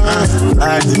them, I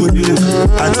do it.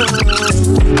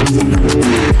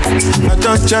 I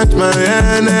don't charge my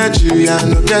energy. I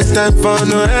no get time for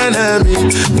no enemy.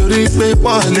 You repay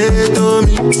one to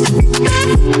me.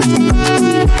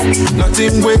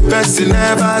 Nothing with person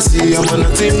never see. I'm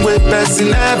nothing with person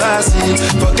never see.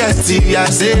 Forget it, I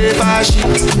say bashi.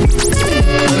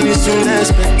 Money soon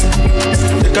expect.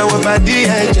 Take a walk by the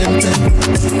agent.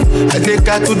 I take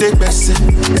her to the person.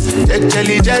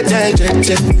 Jelly.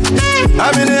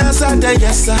 I'm in the answer, then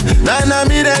yes sir. Then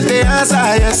I'm in the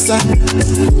answer, yes sir.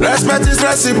 Respect is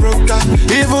reciprocal,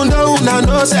 even though I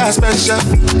know say I special.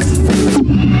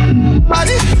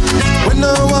 Body, we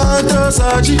no want to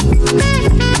surgery.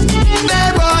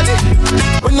 Dead body,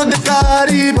 we no the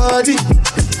carry body.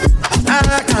 I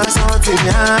can't something, I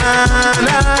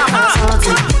can't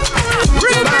something.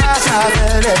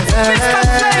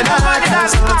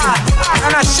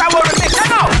 And I shower the mix,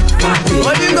 come on.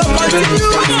 What you gonna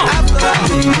continue?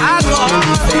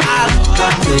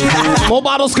 More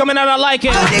bottles coming out, I like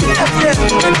it.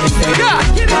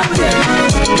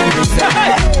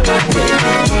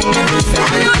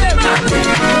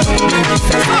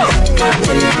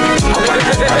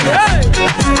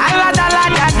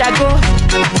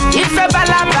 If a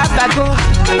balabago,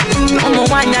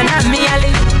 Omoana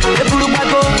Miali, the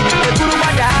Burubago, the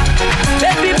Burubada,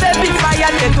 baby,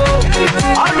 fire they go.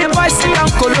 All the boys sit down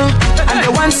colo, and they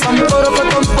want some bottom.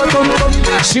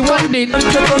 She want it.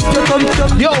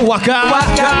 Yo, waka,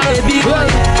 baby,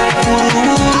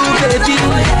 baby,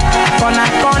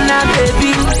 corner,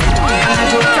 baby. And I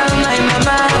go tell my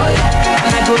mama,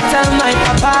 and I go tell my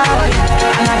papa,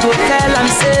 and I go tell and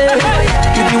say,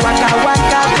 you be waka,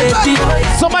 baby.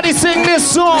 Somebody sing this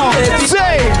song. Baby.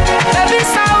 Say, baby,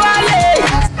 sawale.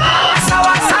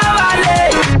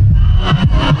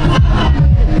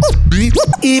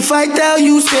 If I tell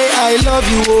you, say I love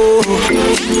you, oh.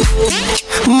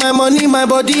 My money, my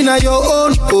body, now your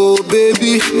own, oh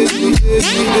baby.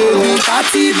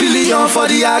 30 billion for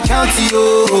the account,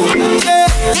 oh. Yeah.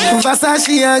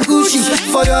 Versace and Gucci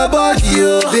for your body,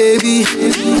 oh baby.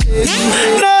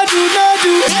 No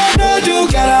do,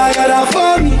 gotta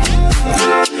for me.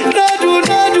 No do,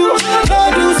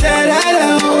 say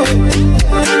that, oh.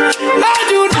 No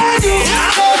do,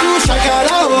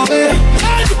 shakara, oh baby.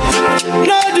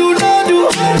 No do,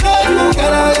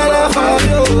 gotta for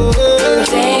you.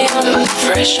 Damn,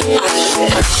 fresh.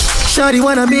 Shawty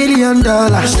want $1 million.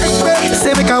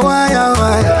 Say make a wire.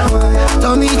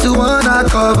 Told me to wanna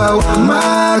cover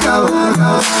my girl.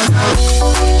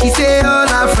 He say all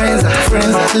our friends,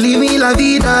 leave me la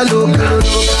vida loca.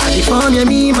 They form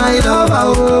me my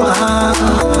lover, oh.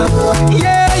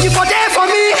 Yeah, you for there for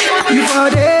me. You for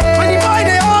there. When the boy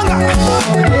they hunger,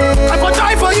 I for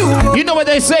die for you. You know what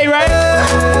they say, right?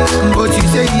 But you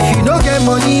say if you don't get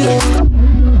money,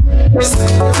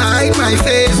 hide my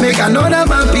face, make another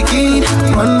man picking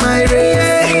on my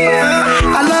race.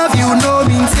 I love you, no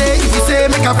mean say. If you say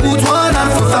make I put one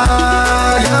out for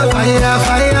fire,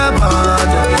 burn.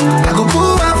 I go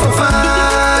put one for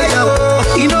fire.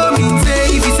 You know mean say.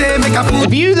 If you say make I put.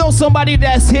 If you know somebody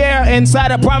that's here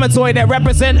inside a promontory that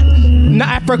represent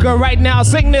Africa right now,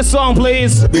 sing this song,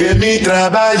 please. Baby,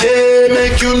 trabaye,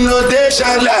 make you know they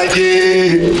shall like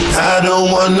it. I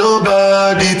don't want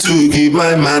nobody to give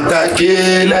my matter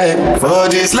kill. For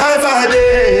this life I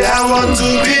live, I want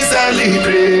to be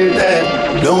celebrated.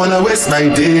 Don't wanna waste my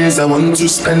days, I want to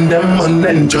spend them on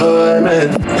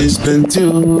enjoyment. It's been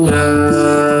too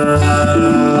long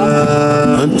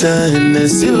time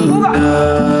as you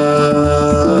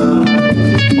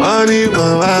money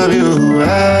gon' have you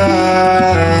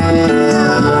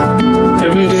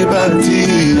every day party.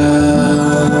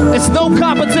 It's no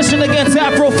competition against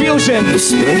Afro Fusion.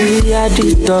 Slowly at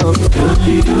the top.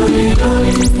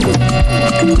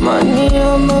 Money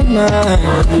on my mind.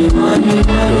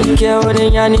 Don't care what they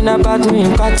yarning about me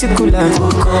in particular.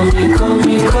 Come.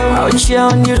 Out here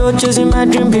on the road chasing my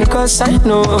dream because I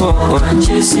know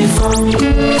chasing for me. All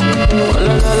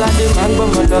the man but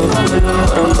my love.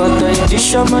 But I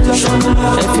show my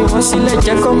love. If you want to let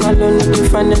you come alone, if you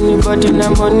find anybody na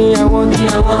money I want. The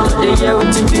year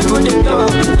with the people they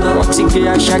love. Want to get a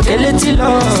shakeleti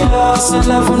love. This is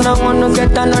love and I wanna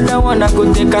get another one. I go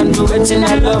take and do waiting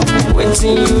I love.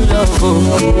 Waiting you love, oh.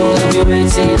 You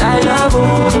waiting I love, oh.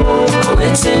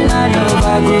 Waiting I love. I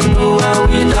go do what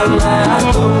we love my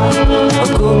heart, oh. I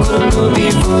go to be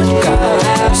vodka.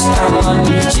 Mr.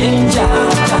 Money Ginger.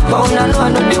 But I know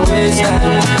the ways that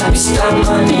Mr.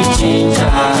 Money Ginger.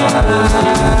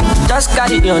 just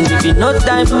carry on, if you no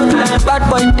time. Bad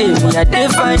boy day, me I dey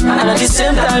fine. And at the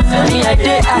same time, me I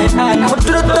dey high. But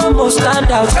to the top, most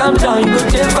stand out, calm down, you go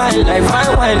dey fine. Like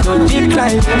fine wine, don't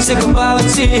decline. Say goodbye,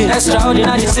 see,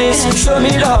 extraordinary things. Show me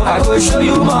love, I go show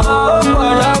you more.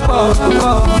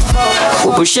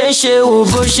 Bó ṣe ń ṣe,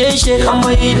 ọmọ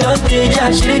yìí don dey jà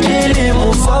ṣíríkìlì mú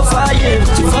fọ́fáyé.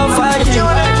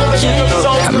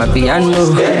 I'm a piano,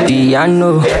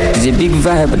 it's a big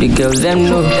vibe, but the girls them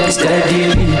know.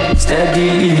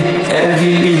 Steadily,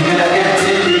 heavily.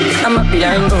 I'm a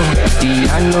piano, it's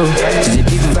a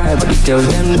big vibe, but the girls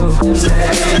them know.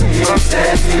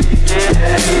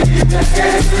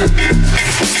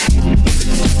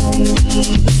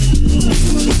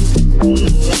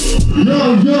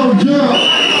 Yo.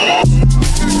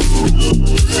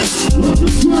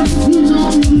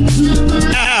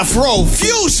 Afro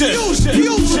Fusion.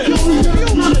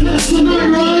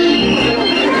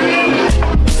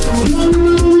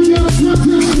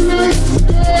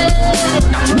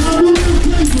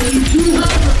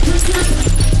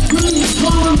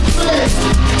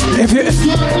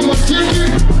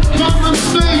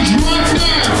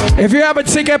 If you have a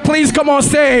ticket, please come on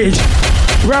stage.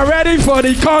 We are ready for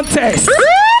the contest.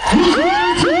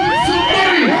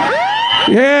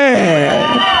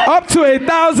 Yeah, up to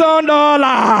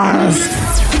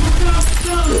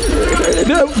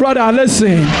 $1,000. Brother,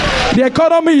 listen. The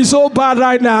economy is so bad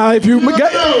right now. If you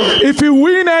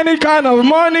win any kind of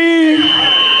money,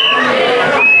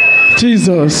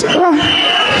 Jesus,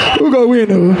 who gonna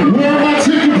win?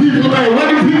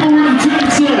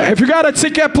 If you got a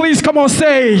ticket, please come on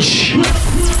stage.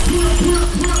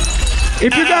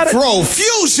 If you got Afro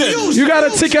Fusion, you got a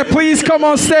ticket, please come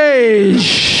on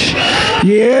stage.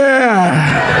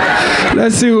 Yeah.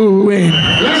 Let's see who will win.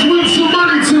 Let's win some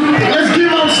money to. Let's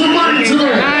give out some money to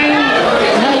them.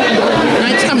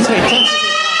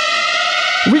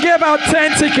 We gave out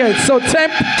 10 tickets, so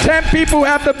 10 people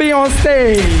have to be on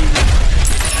stage.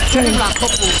 10.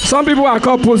 Some people are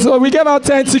couples, so we gave out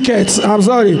 10 tickets. I'm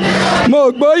sorry.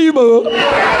 Mo, boy, mo.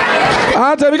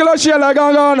 I'm telling you, share like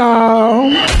I'm going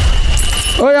now.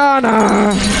 Oh yeah,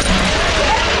 nah.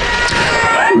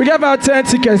 We gave out 10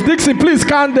 tickets. Dixie, please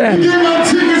count them. We gave out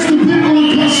tickets to people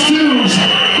in costumes.